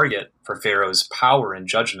a target for Pharaoh's power and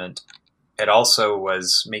judgment, it also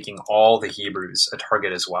was making all the Hebrews a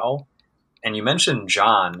target as well. And you mentioned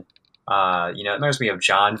John. It reminds me of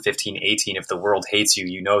John 15:18. If the world hates you,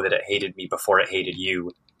 you know that it hated me before it hated you.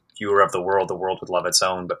 If you were of the world would love its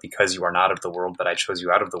own. But because you are not of the world, but I chose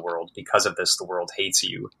you out of the world, because of this, the world hates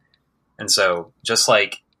you. And so just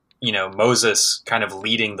like, Moses kind of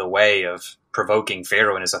leading the way of provoking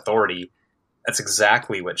Pharaoh and his authority, that's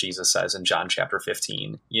exactly what Jesus says in John chapter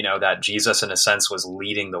 15. That Jesus, in a sense, was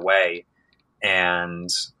leading the way and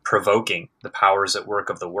provoking the powers at work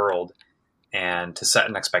of the world, and to set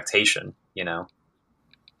an expectation,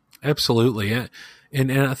 Absolutely.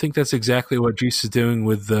 And I think that's exactly what Jesus is doing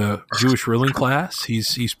with the Jewish ruling class.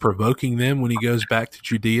 He's provoking them when he goes back to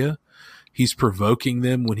Judea. He's provoking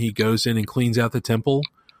them when he goes in and cleans out the temple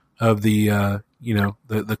of the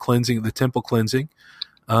cleansing, the temple cleansing.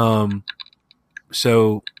 But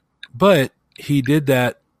he did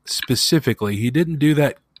that specifically. He didn't do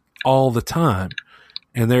that all the time.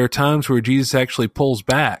 And there are times where Jesus actually pulls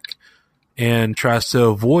back and tries to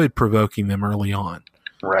avoid provoking them early on.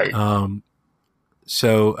 Right.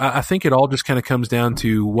 So I think it all just kind of comes down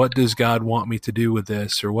to, what does God want me to do with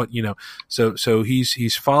this, or what, so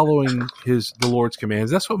he's following the Lord's commands.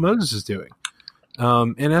 That's what Moses is doing.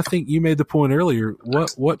 And I think you made the point earlier,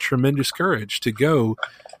 what tremendous courage to go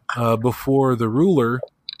before the ruler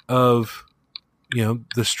of,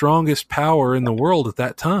 the strongest power in the world at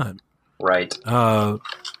that time. Right.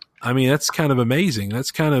 That's kind of amazing.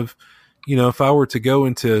 That's kind of, if I were to go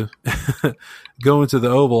into the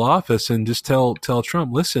Oval Office and just tell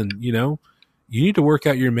Trump, listen, you need to work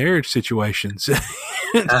out your marriage situations. If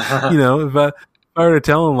I were to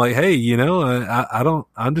tell him, like, hey,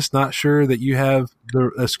 I'm just not sure that you have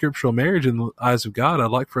a scriptural marriage in the eyes of God.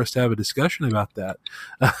 I'd like for us to have a discussion about that.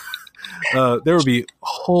 There would be a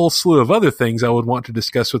whole slew of other things I would want to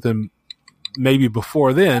discuss with him maybe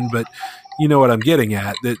before then, but you know what I'm getting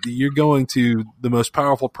at, that you're going to the most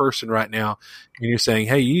powerful person right now and you're saying,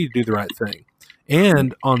 hey, you need to do the right thing.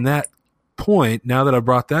 And on that point, now that I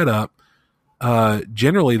brought that up,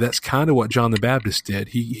 generally that's kind of what John the Baptist did.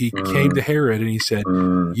 He came to Herod and he said,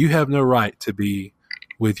 you have no right to be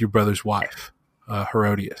with your brother's wife,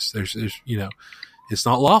 Herodias. There's it's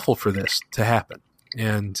not lawful for this to happen.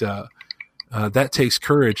 And that takes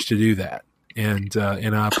courage to do that. And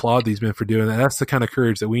I applaud these men for doing that. That's the kind of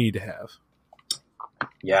courage that we need to have.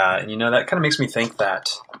 Yeah, and that kind of makes me think that,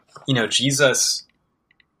 Jesus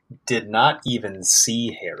did not even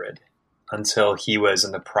see Herod until he was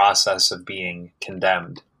in the process of being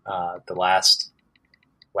condemned, the last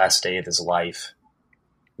day of his life.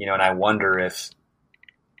 And I wonder if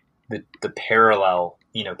the parallel,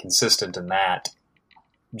 consistent in that,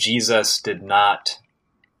 Jesus did not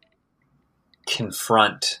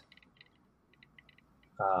confront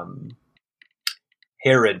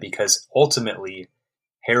Herod, because ultimately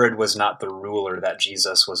Herod was not the ruler that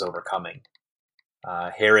Jesus was overcoming.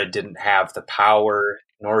 Herod didn't have the power,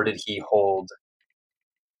 nor did he hold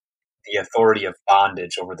the authority of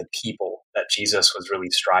bondage over the people that Jesus was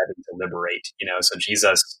really striving to liberate. So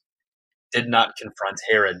Jesus did not confront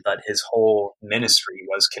Herod, but his whole ministry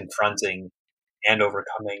was confronting and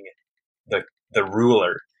overcoming the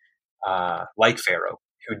ruler, like Pharaoh,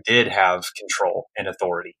 who did have control and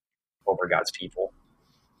authority over God's people.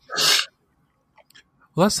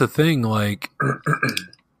 Well, that's the thing. Like,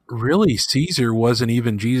 really, Caesar wasn't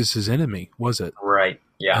even Jesus's enemy, was it? Right.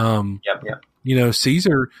 Yeah. Yep.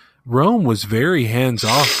 Caesar, Rome was very hands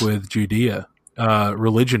off with Judea,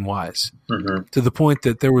 religion wise, to the point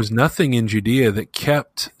that there was nothing in Judea that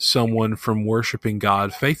kept someone from worshiping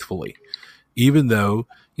God faithfully, even though,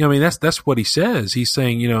 that's what he says. He's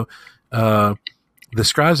saying, the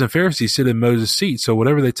scribes and Pharisees sit in Moses' seat, so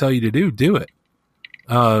whatever they tell you to do, do it.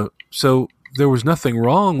 So there was nothing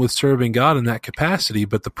wrong with serving God in that capacity,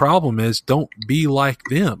 but the problem is don't be like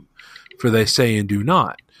them, for they say and do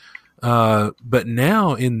not. But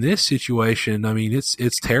now in this situation, I mean,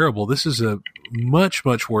 it's terrible. This is a much,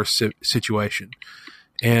 much worse situation,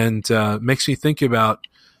 and makes me think about,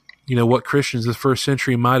 what Christians of the first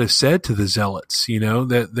century might have said to the zealots.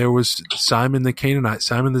 That there was Simon the Canaanite.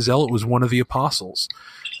 Simon the Zealot was one of the apostles,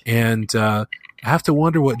 and I have to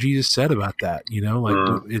wonder what Jesus said about that.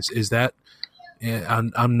 Is that?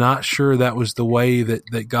 I'm not sure that was the way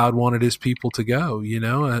that God wanted His people to go.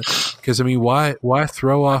 Because why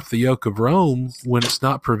throw off the yoke of Rome when it's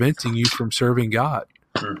not preventing you from serving God?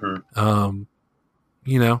 Mm-hmm.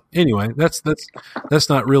 Anyway, that's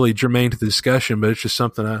not really germane to the discussion, but it's just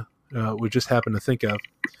something I would just happen to think of.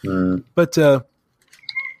 Mm. But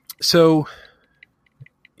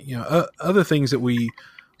other things that we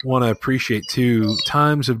want to appreciate too,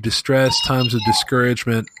 times of distress, times of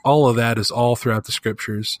discouragement, all of that is all throughout the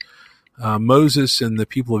scriptures. Moses and the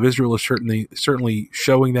people of Israel are certainly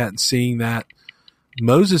showing that and seeing that.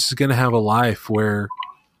 Moses is going to have a life where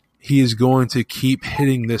he is going to keep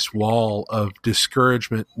hitting this wall of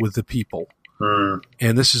discouragement with the people. Mm.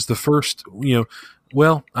 And this is the first,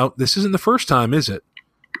 this isn't the first time, is it?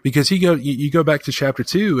 Because you go back to chapter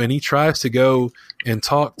 2 and he tries to go and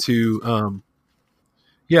talk to,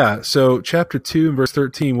 so chapter 2 and verse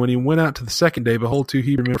 13, when he went out to the second day, behold, two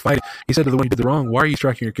Hebrew men were fighting. He said to the one who did the wrong, why are you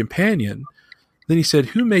striking your companion? Then he said,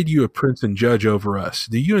 who made you a prince and judge over us?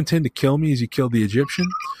 Do you intend to kill me as you killed the Egyptian?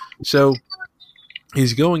 So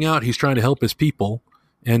he's going out, he's trying to help his people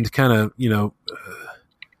and kind of,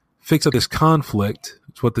 fix up this conflict.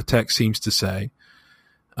 It's what the text seems to say.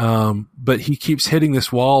 But he keeps hitting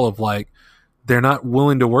this wall of they're not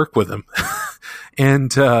willing to work with him.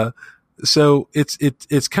 And, so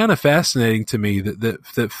it's kind of fascinating to me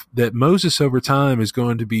that Moses over time is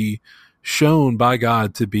going to be shown by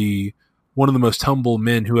God to be one of the most humble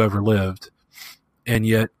men who ever lived. And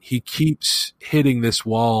yet he keeps hitting this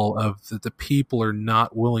wall of that the people are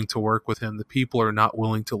not willing to work with him. The people are not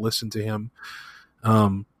willing to listen to him.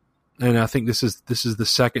 And I think this is the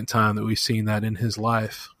second time that we've seen that in his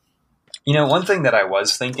life. One thing that I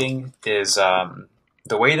was thinking is the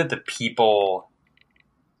way that the people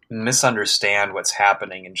misunderstand what's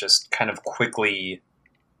happening and just kind of quickly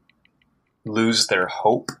lose their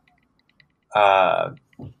hope.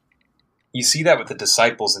 You see that with the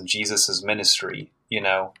disciples in Jesus's ministry,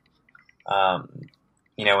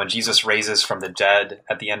 when Jesus raises from the dead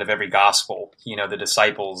at the end of every gospel, the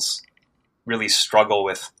disciples really struggle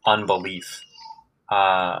with unbelief.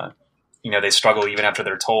 They struggle even after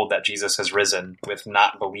they're told that Jesus has risen with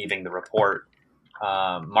not believing the report.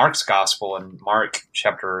 Mark's gospel in Mark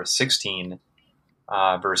chapter 16,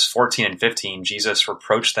 verse 14 and 15, Jesus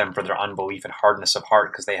reproached them for their unbelief and hardness of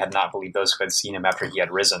heart because they had not believed those who had seen him after he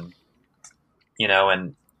had risen.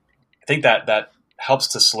 And I think that helps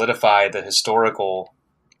to solidify the historical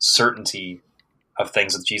certainty of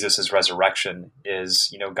things with Jesus' resurrection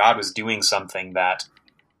is, God was doing something that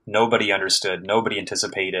nobody understood, nobody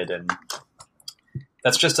anticipated, and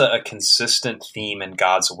that's just a consistent theme in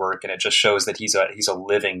God's work, and it just shows that he's a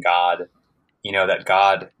living God, that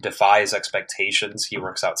God defies expectations. He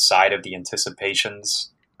works outside of the anticipations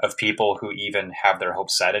of people who even have their hope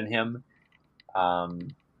set in him.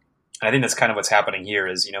 And I think that's kind of what's happening here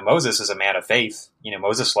is, Moses is a man of faith.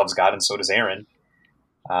 Moses loves God and so does Aaron.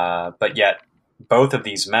 But yet both of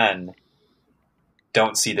these men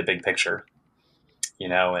don't see the big picture.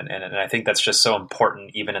 And I think that's just so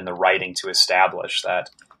important even in the writing to establish that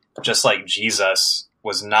just like Jesus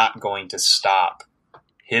was not going to stop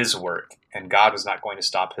his work and God was not going to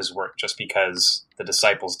stop his work just because the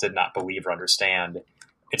disciples did not believe or understand,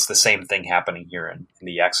 it's the same thing happening here in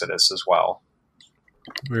the Exodus as well.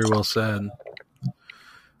 Very well said.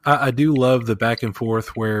 I do love the back and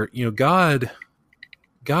forth where, God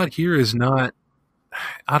here is not,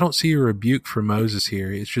 I don't see a rebuke for Moses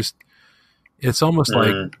here. It's almost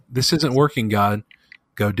like, this isn't working, God.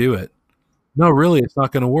 Go do it. No, really, it's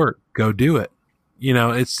not going to work. Go do it.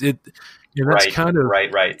 That's right, kind of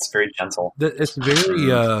right. It's very gentle. It's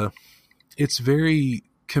very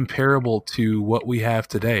comparable to what we have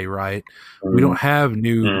today, right? We don't have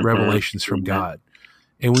new revelations from God.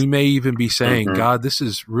 And we may even be saying, God, this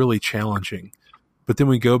is really challenging. But then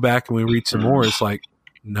we go back and we read some more. It's like,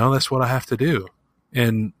 no, that's what I have to do.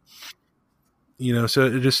 And, so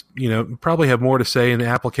it just, probably have more to say in the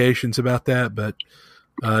applications about that, but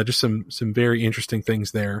just some very interesting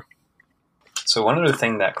things there. So one other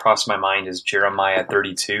thing that crossed my mind is Jeremiah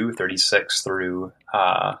 32, 36 through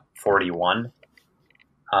 41.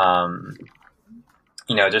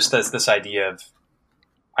 Just this idea of,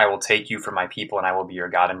 I will take you for my people and I will be your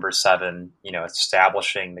God in verse 7,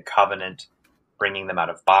 establishing the covenant, bringing them out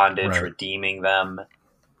of bondage, Right. redeeming them,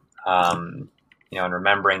 and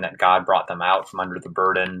remembering that God brought them out from under the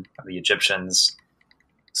burden of the Egyptians.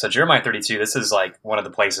 So Jeremiah 32, this is like one of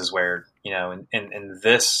the places where, in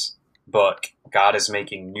this book, God is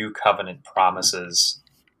making new covenant promises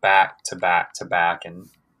back to back to back. And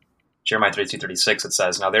Jeremiah 32:36, it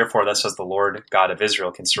says, "Now therefore thus says the Lord God of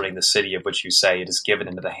Israel concerning the city of which you say, it is given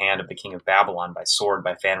into the hand of the king of Babylon by sword,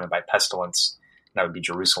 by famine, by pestilence," and that would be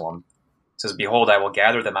Jerusalem. It says, "Behold, I will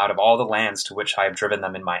gather them out of all the lands to which I have driven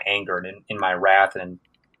them in my anger and in my wrath and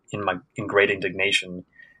in great indignation.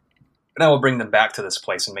 And I will bring them back to this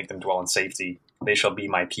place and make them dwell in safety. They shall be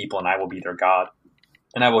my people, and I will be their God.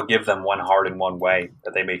 And I will give them one heart and one way,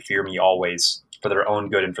 that they may fear me always, for their own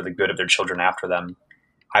good and for the good of their children after them.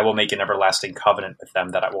 I will make an everlasting covenant with them,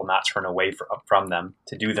 that I will not turn away from them,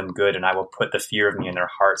 to do them good, and I will put the fear of me in their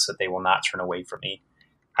hearts, that they will not turn away from me.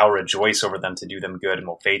 I will rejoice over them to do them good, and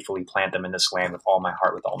will faithfully plant them in this land with all my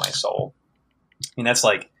heart, with all my soul." I mean, that's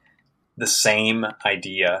like the same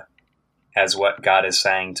idea as what God is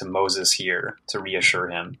saying to Moses here to reassure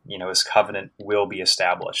him. His covenant will be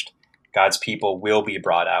established. God's people will be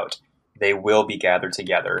brought out. They will be gathered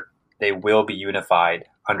together. They will be unified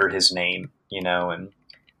under his name, and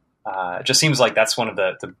it just seems like that's one of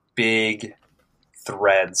the big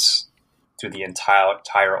threads through the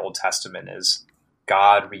entire Old Testament is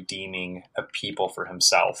God redeeming a people for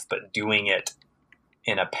himself, but doing it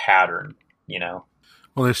in a pattern,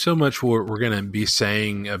 Well, there's so much we're going to be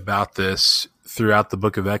saying about this throughout the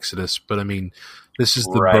book of Exodus, but I mean, this is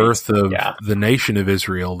the birth of the nation of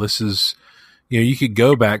Israel. This is, you could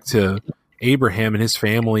go back to Abraham and his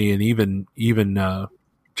family, and even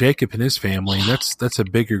Jacob and his family, and that's a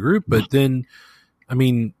bigger group. But then, I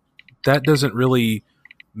mean, that doesn't really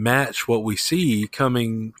match what we see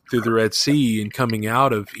coming through the Red Sea and coming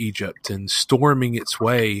out of Egypt and storming its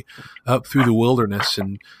way up through the wilderness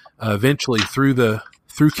and eventually through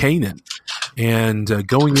Canaan and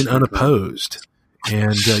going in unopposed.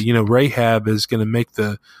 And Rahab is going to make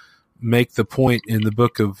the point in the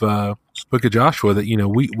book of Joshua that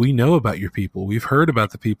we know about your people. We've heard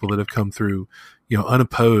about the people that have come through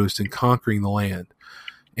unopposed and conquering the land.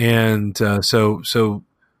 And so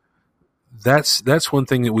that's one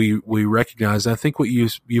thing that we recognize. I think what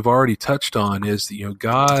you've already touched on is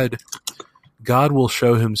that God will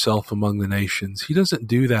show himself among the nations. He doesn't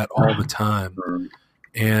do that all the time.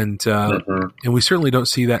 And we certainly don't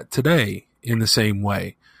see that today in the same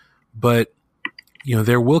way. But,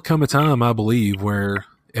 there will come a time, I believe, where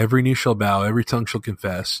every knee shall bow, every tongue shall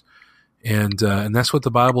confess. And that's what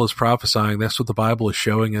the Bible is prophesying. That's what the Bible is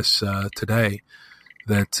showing us today,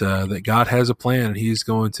 that God has a plan and he's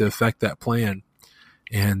going to effect that plan.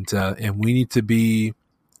 And we need to be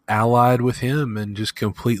allied with him and just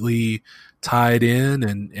completely tied in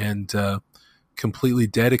and completely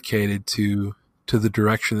dedicated to the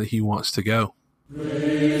direction that he wants to go.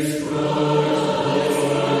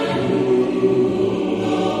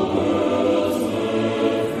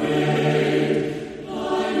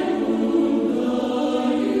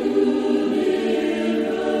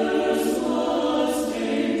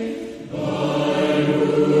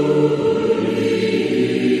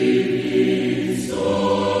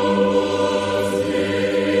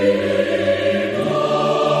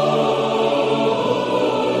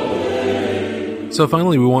 So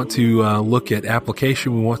finally, we want to look at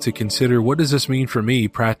application. We want to consider, what does this mean for me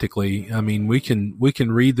practically? I mean, we can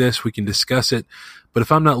read this, we can discuss it, but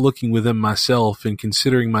if I'm not looking within myself and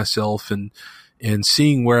considering myself and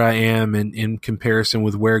seeing where I am in comparison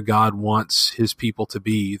with where God wants his people to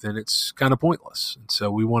be, then it's kind of pointless. And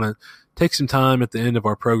so we want to take some time at the end of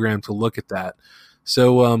our program to look at that.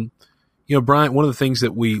 So, Bryant, one of the things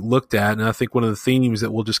that we looked at, and I think one of the themes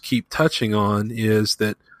that we'll just keep touching on, is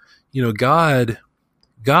that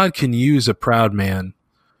God can use a proud man,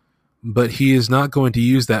 but he is not going to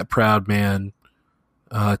use that proud man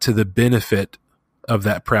to the benefit of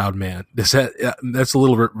that proud man. That's a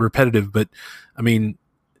little repetitive, but I mean,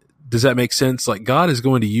 does that make sense? Like, God is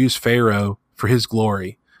going to use Pharaoh for his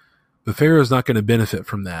glory, but Pharaoh is not going to benefit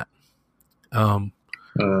from that. The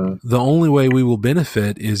only way we will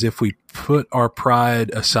benefit is if we put our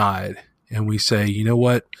pride aside and we say, you know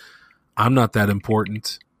what? I'm not that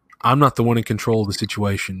important. I'm not the one in control of the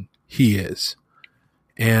situation. He is.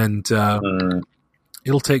 And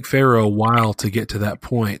it'll take Pharaoh a while to get to that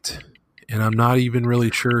point. And I'm not even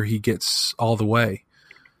really sure he gets all the way.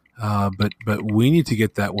 But we need to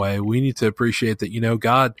get that way. We need to appreciate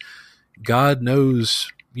that, God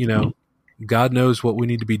knows, God knows what we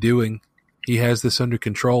need to be doing. He has this under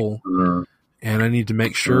control. and I need to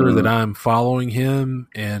make sure that I'm following him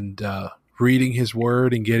and reading his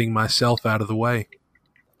word and getting myself out of the way.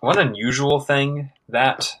 One unusual thing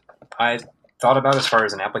that I thought about as far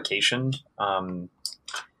as an application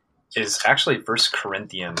is actually 1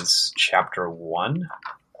 Corinthians chapter 1.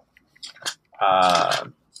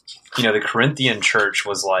 The Corinthian church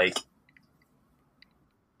was like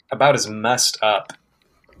about as messed up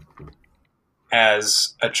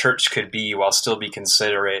as a church could be while still being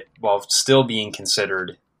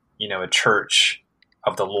considered, a church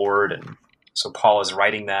of the Lord. And so Paul is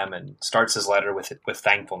writing them and starts his letter with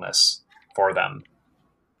thankfulness for them.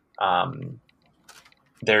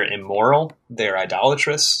 They're immoral. They're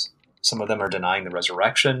idolatrous. Some of them are denying the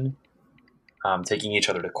resurrection, taking each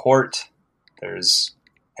other to court. There's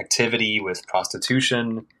activity with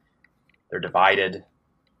prostitution. They're divided.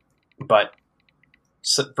 But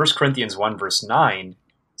 1 Corinthians 1 verse 9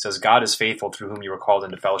 says, God is faithful, through whom you were called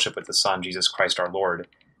into fellowship with the Son, Jesus Christ our Lord.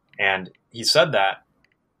 And he said that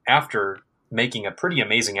after making a pretty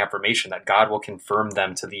amazing affirmation that God will confirm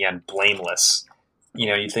them to the end blameless.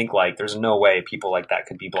 You think like there's no way people like that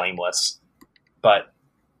could be blameless. But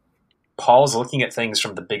Paul's looking at things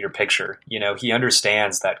from the bigger picture. He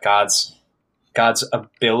understands that God's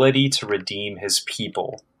ability to redeem his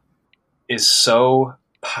people is so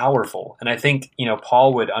powerful. And I think,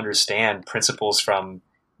 Paul would understand principles from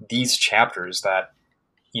these chapters that,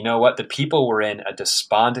 the people were in a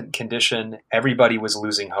despondent condition. Everybody was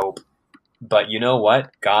losing hope. But you know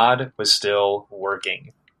what? God was still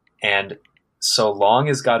working. And so long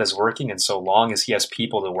as God is working and so long as he has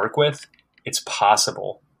people to work with, it's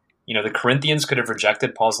possible. The Corinthians could have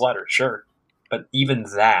rejected Paul's letter, sure. But even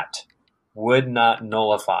that would not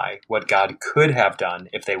nullify what God could have done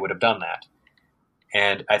if they would have done that.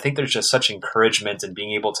 And I think there's just such encouragement in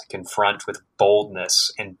being able to confront with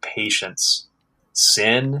boldness and patience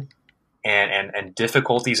sin and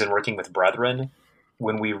difficulties in working with brethren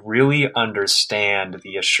when we really understand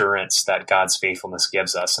the assurance that God's faithfulness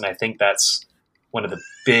gives us. And I think that's one of the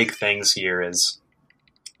big things here is,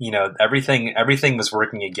 everything was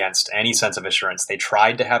working against any sense of assurance. They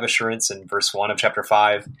tried to have assurance in verse 1 of chapter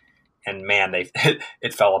 5, and man,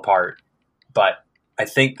 it fell apart. But I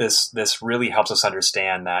think this really helps us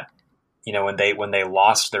understand that, when they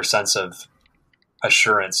lost their sense of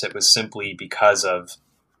assurance, it was simply because of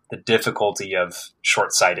the difficulty of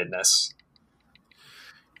short-sightedness.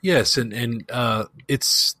 Yes, and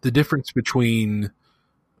it's the difference between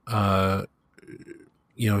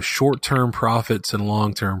short-term profits and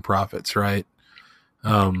long-term profits, right?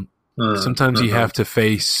 Sometimes you have to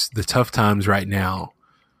face the tough times right now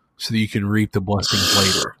so that you can reap the blessings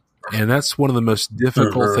later. And that's one of the most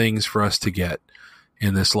difficult things for us to get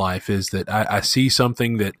in this life is that I see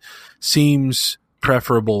something that seems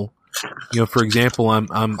preferable. For example,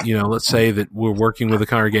 I'm let's say that we're working with a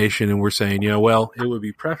congregation and we're saying, it would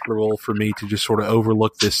be preferable for me to just sort of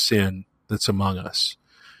overlook this sin that's among us.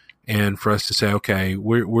 And for us to say, okay,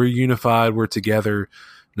 we're unified, we're together,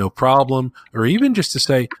 no problem. Or even just to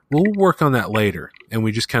say, we'll work on that later. And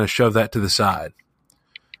we just kind of shove that to the side.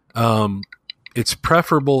 It's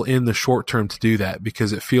preferable in the short term to do that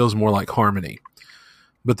because it feels more like harmony.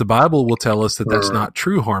 But the Bible will tell us that that's not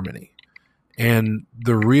true harmony. And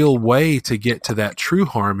the real way to get to that true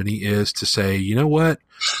harmony is to say, you know what?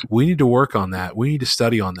 We need to work on that. We need to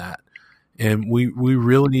study on that. And we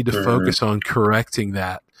really need to focus on correcting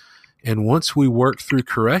that. And once we work through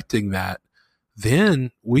correcting that,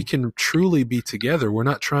 then we can truly be together. We're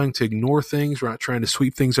not trying to ignore things. We're not trying to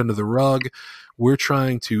sweep things under the rug. We're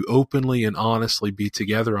trying to openly and honestly be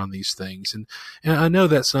together on these things. And I know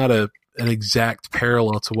that's not an exact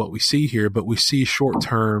parallel to what we see here, but we see short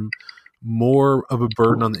term more of a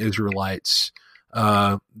burden on the Israelites.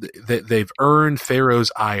 They've earned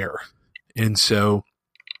Pharaoh's ire. And so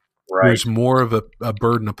there's more of a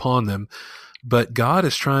burden upon them. But God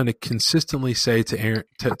is trying to consistently say to Aaron,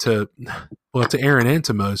 to Aaron and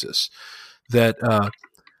to Moses, that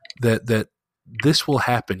this will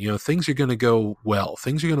happen. Things are going to go well.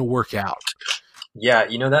 Things are going to work out. Yeah,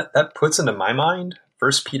 that puts into my mind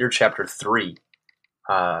 1 Peter chapter 3,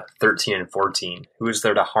 13 and 14. Who is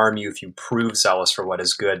there to harm you if you prove zealous for what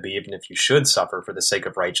is good? But even if you should suffer for the sake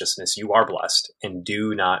of righteousness, you are blessed, and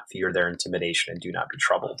do not fear their intimidation, and do not be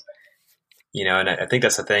troubled. And I think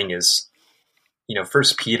that's the thing is,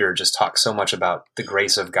 First Peter just talks so much about the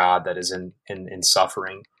grace of God that is in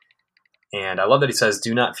suffering. And I love that he says,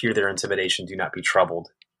 do not fear their intimidation, do not be troubled.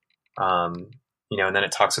 And then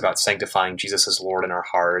it talks about sanctifying Jesus as Lord in our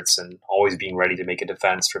hearts and always being ready to make a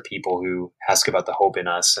defense for people who ask about the hope in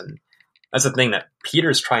us. And that's the thing that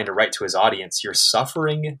Peter's trying to write to his audience. Your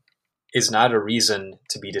suffering is not a reason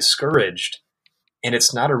to be discouraged. And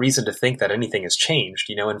it's not a reason to think that anything has changed.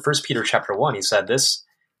 You know, in 1 Peter chapter 1, he said this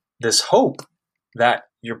hope that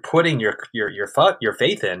you're putting your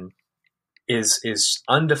faith in is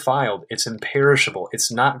undefiled. It's imperishable.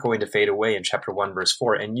 It's not going to fade away in chapter 1, verse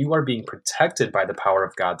 4. And you are being protected by the power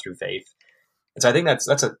of God through faith. And so I think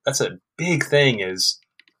that's a big thing. Is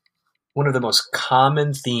one of the most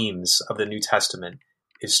common themes of the New Testament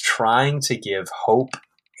is trying to give hope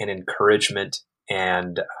and encouragement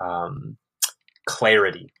and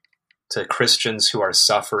clarity to Christians who are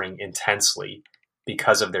suffering intensely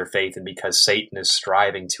because of their faith and because Satan is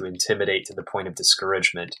striving to intimidate to the point of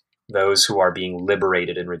discouragement those who are being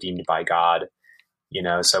liberated and redeemed by God. You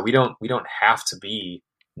know, so we don't have to be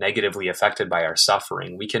negatively affected by our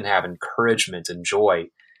suffering. We can have encouragement and joy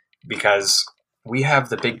because we have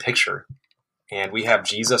the big picture and we have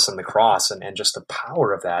Jesus on the cross, and just the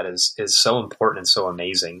power of that is so important and so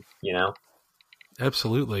amazing, you know?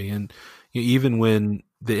 Absolutely. And even when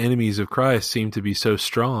the enemies of Christ seem to be so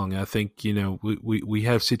strong, I think, you know, we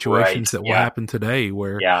have situations that will happen today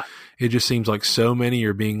where it just seems like so many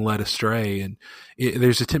are being led astray. And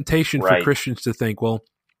there's a temptation for Christians to think, well,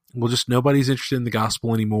 just nobody's interested in the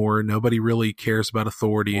gospel anymore. Nobody really cares about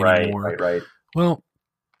authority anymore. Right. Well,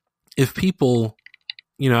 if people,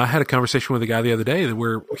 you know, I had a conversation with a guy the other day that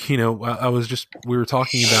where, you know, we were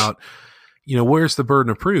talking about, you know, where's the burden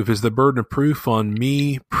of proof? Is the burden of proof on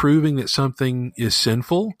me proving that something is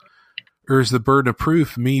sinful, or is the burden of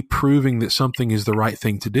proof me proving that something is the right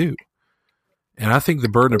thing to do? And I think the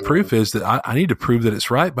burden of proof is that I need to prove that it's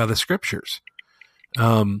right by the scriptures.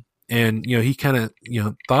 And, you know, he kind of, you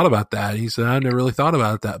know, thought about that. He said, I never really thought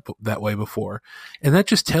about it that way before. And that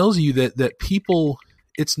just tells you that people,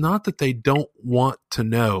 it's not that they don't want to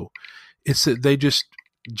know. It's that they just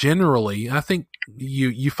generally, I think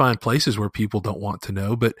you find places where people don't want to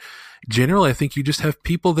know, but generally I think you just have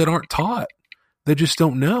people that aren't taught. They just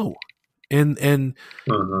don't know. And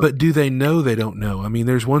but do they know they don't know? I mean,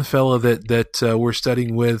 there's one fellow that we're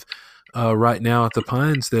studying with right now at the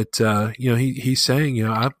Pines that you know, he's saying, you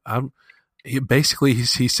know,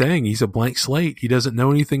 he's saying he's a blank slate. He doesn't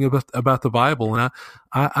know anything about the Bible. And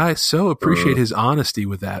I so appreciate his honesty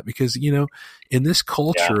with that, because, you know, in this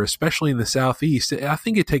culture, especially in the Southeast, I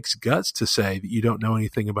think it takes guts to say that you don't know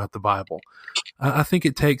anything about the Bible. I think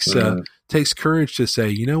it takes courage to say,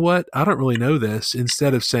 you know what, I don't really know this,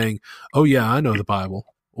 instead of saying, oh yeah, I know the Bible,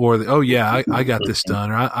 or oh yeah, I got this done,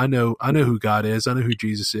 or I know who God is. I know who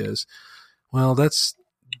Jesus is. Well, that's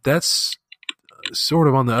sort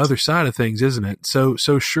of on the other side of things, isn't it? So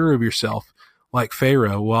sure of yourself, like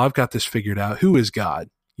Pharaoh. Well, I've got this figured out. Who is God?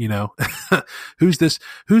 You know, who's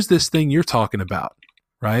this thing you're talking about?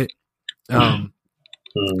 Right.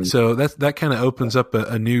 So that kind of opens up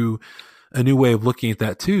a new way of looking at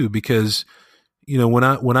that too, because, you know,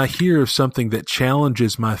 when I hear of something that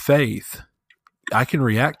challenges my faith, I can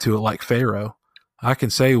react to it like Pharaoh. I can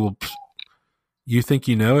say, well, you think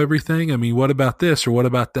you know everything? I mean, what about this or what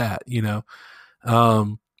about that? You know?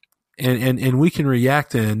 And we can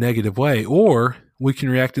react in a negative way, or we can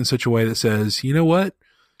react in such a way that says, you know what,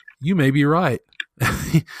 you may be right.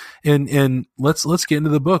 and let's get into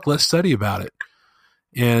the book. Let's study about it.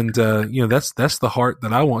 And, you know, that's the heart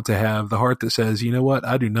that I want to have, the heart that says, you know what,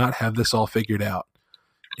 I do not have this all figured out.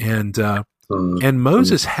 And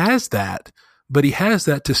Moses has that, but he has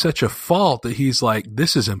that to such a fault that he's like,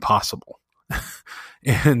 this is impossible.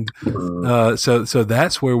 And so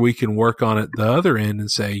that's where we can work on it the other end and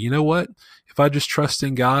say, you know what, if I just trust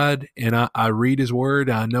in God and I read his word,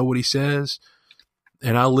 and I know what he says,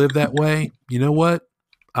 and I live that way, you know what,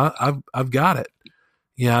 I've got it.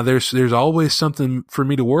 Yeah, there's always something for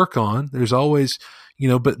me to work on. There's always, you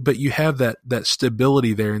know, but you have that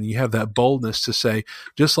stability there, and you have that boldness to say,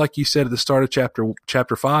 just like you said at the start of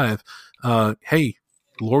chapter 5, hey,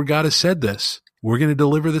 Lord God has said this. We're going to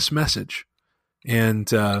deliver this message.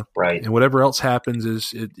 And and whatever else happens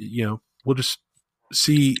is, you know, we'll just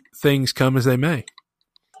see things come as they may.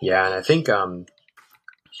 Yeah, and I think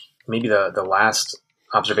maybe the last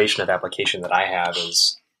observation of application that I have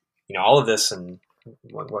is, you know, all of this and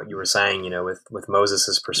what you were saying, you know, with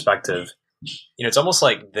Moses's perspective, you know, it's almost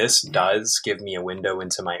like this does give me a window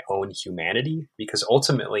into my own humanity, because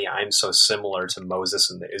ultimately I'm so similar to Moses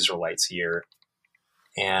and the Israelites here.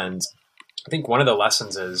 And I think one of the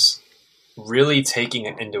lessons is really taking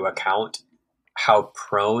into account how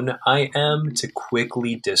prone I am to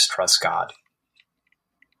quickly distrust God.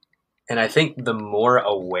 And I think the more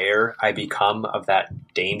aware I become of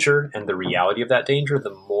that danger and the reality of that danger,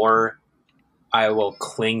 the more I will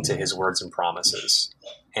cling to his words and promises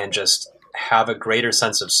and just have a greater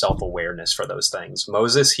sense of self-awareness for those things.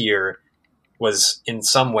 Moses here was in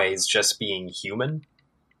some ways just being human,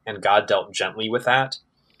 and God dealt gently with that.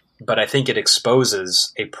 But I think it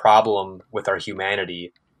exposes a problem with our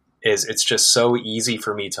humanity, is it's just so easy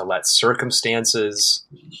for me to let circumstances,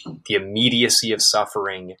 the immediacy of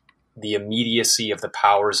suffering, the immediacy of the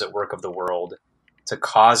powers at work of the world, to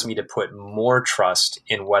cause me to put more trust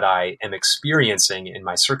in what I am experiencing in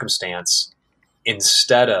my circumstance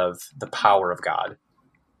instead of the power of God.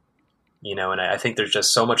 You know, and I think there's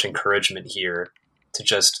just so much encouragement here to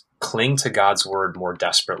just cling to God's word more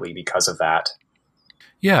desperately because of that.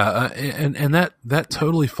 Yeah, and that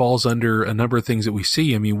totally falls under a number of things that we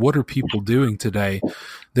see. I mean, what are people doing today?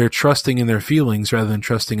 They're trusting in their feelings rather than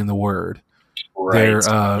trusting in the word. Right.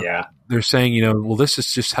 They're saying, you know, well, this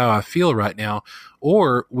is just how I feel right now.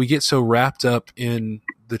 Or we get so wrapped up in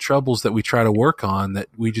the troubles that we try to work on that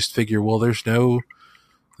we just figure, well, there's no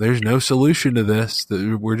solution to this.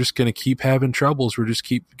 We're just going to keep having troubles. We're just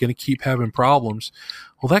going to keep having problems.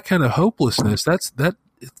 Well, that kind of hopelessness,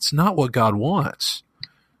 it's not what God wants.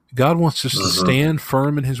 God wants us to stand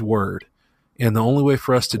firm in his word. And the only way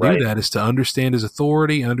for us to do that is to understand his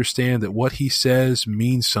authority, understand that what he says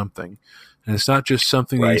means something. And it's not just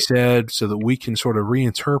something that he said so that we can sort of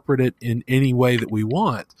reinterpret it in any way that we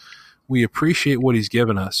want. We appreciate what he's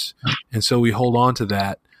given us. And so we hold on to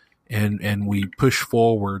that and we push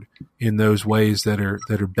forward in those ways that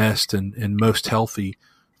are best and most healthy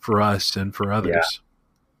for us and for others.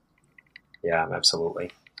 Yeah,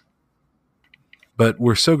 absolutely. But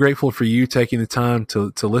we're so grateful for you taking the time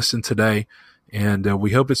to listen today, and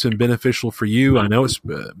we hope it's been beneficial for you. I know it's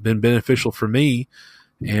been beneficial for me,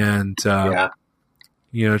 and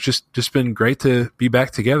you know, it's just been great to be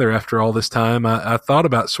back together after all this time. I thought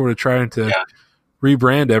about sort of trying to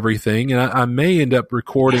rebrand everything, and I may end up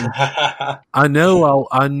recording. I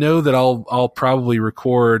know that I'll probably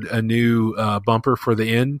record a new bumper for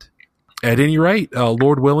the end. At any rate,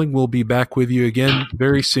 Lord willing, we'll be back with you again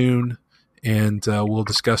very soon. And we'll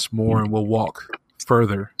discuss more and we'll walk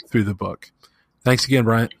further through the book. Thanks again,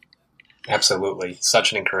 Bryant. Absolutely.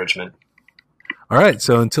 Such an encouragement. All right.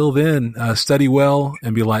 So until then, study well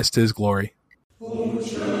and be lights to his glory.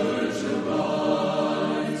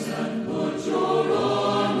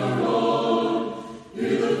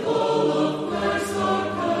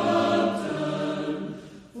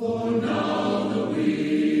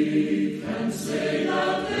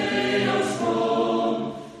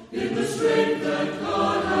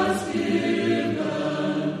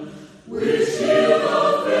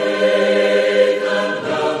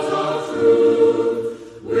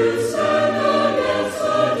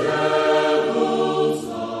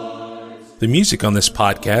 The music on this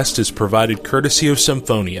podcast is provided courtesy of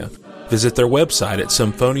Symphonia. Visit their website at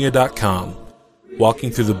symphonia.com. Walking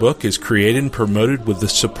Through the Book is created and promoted with the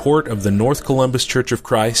support of the North Columbus Church of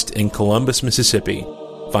Christ in Columbus, Mississippi.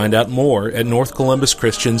 Find out more at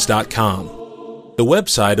northcolumbuschristians.com. The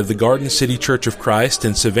website of the Garden City Church of Christ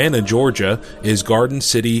in Savannah, Georgia is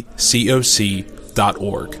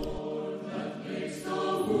gardencitycoc.org.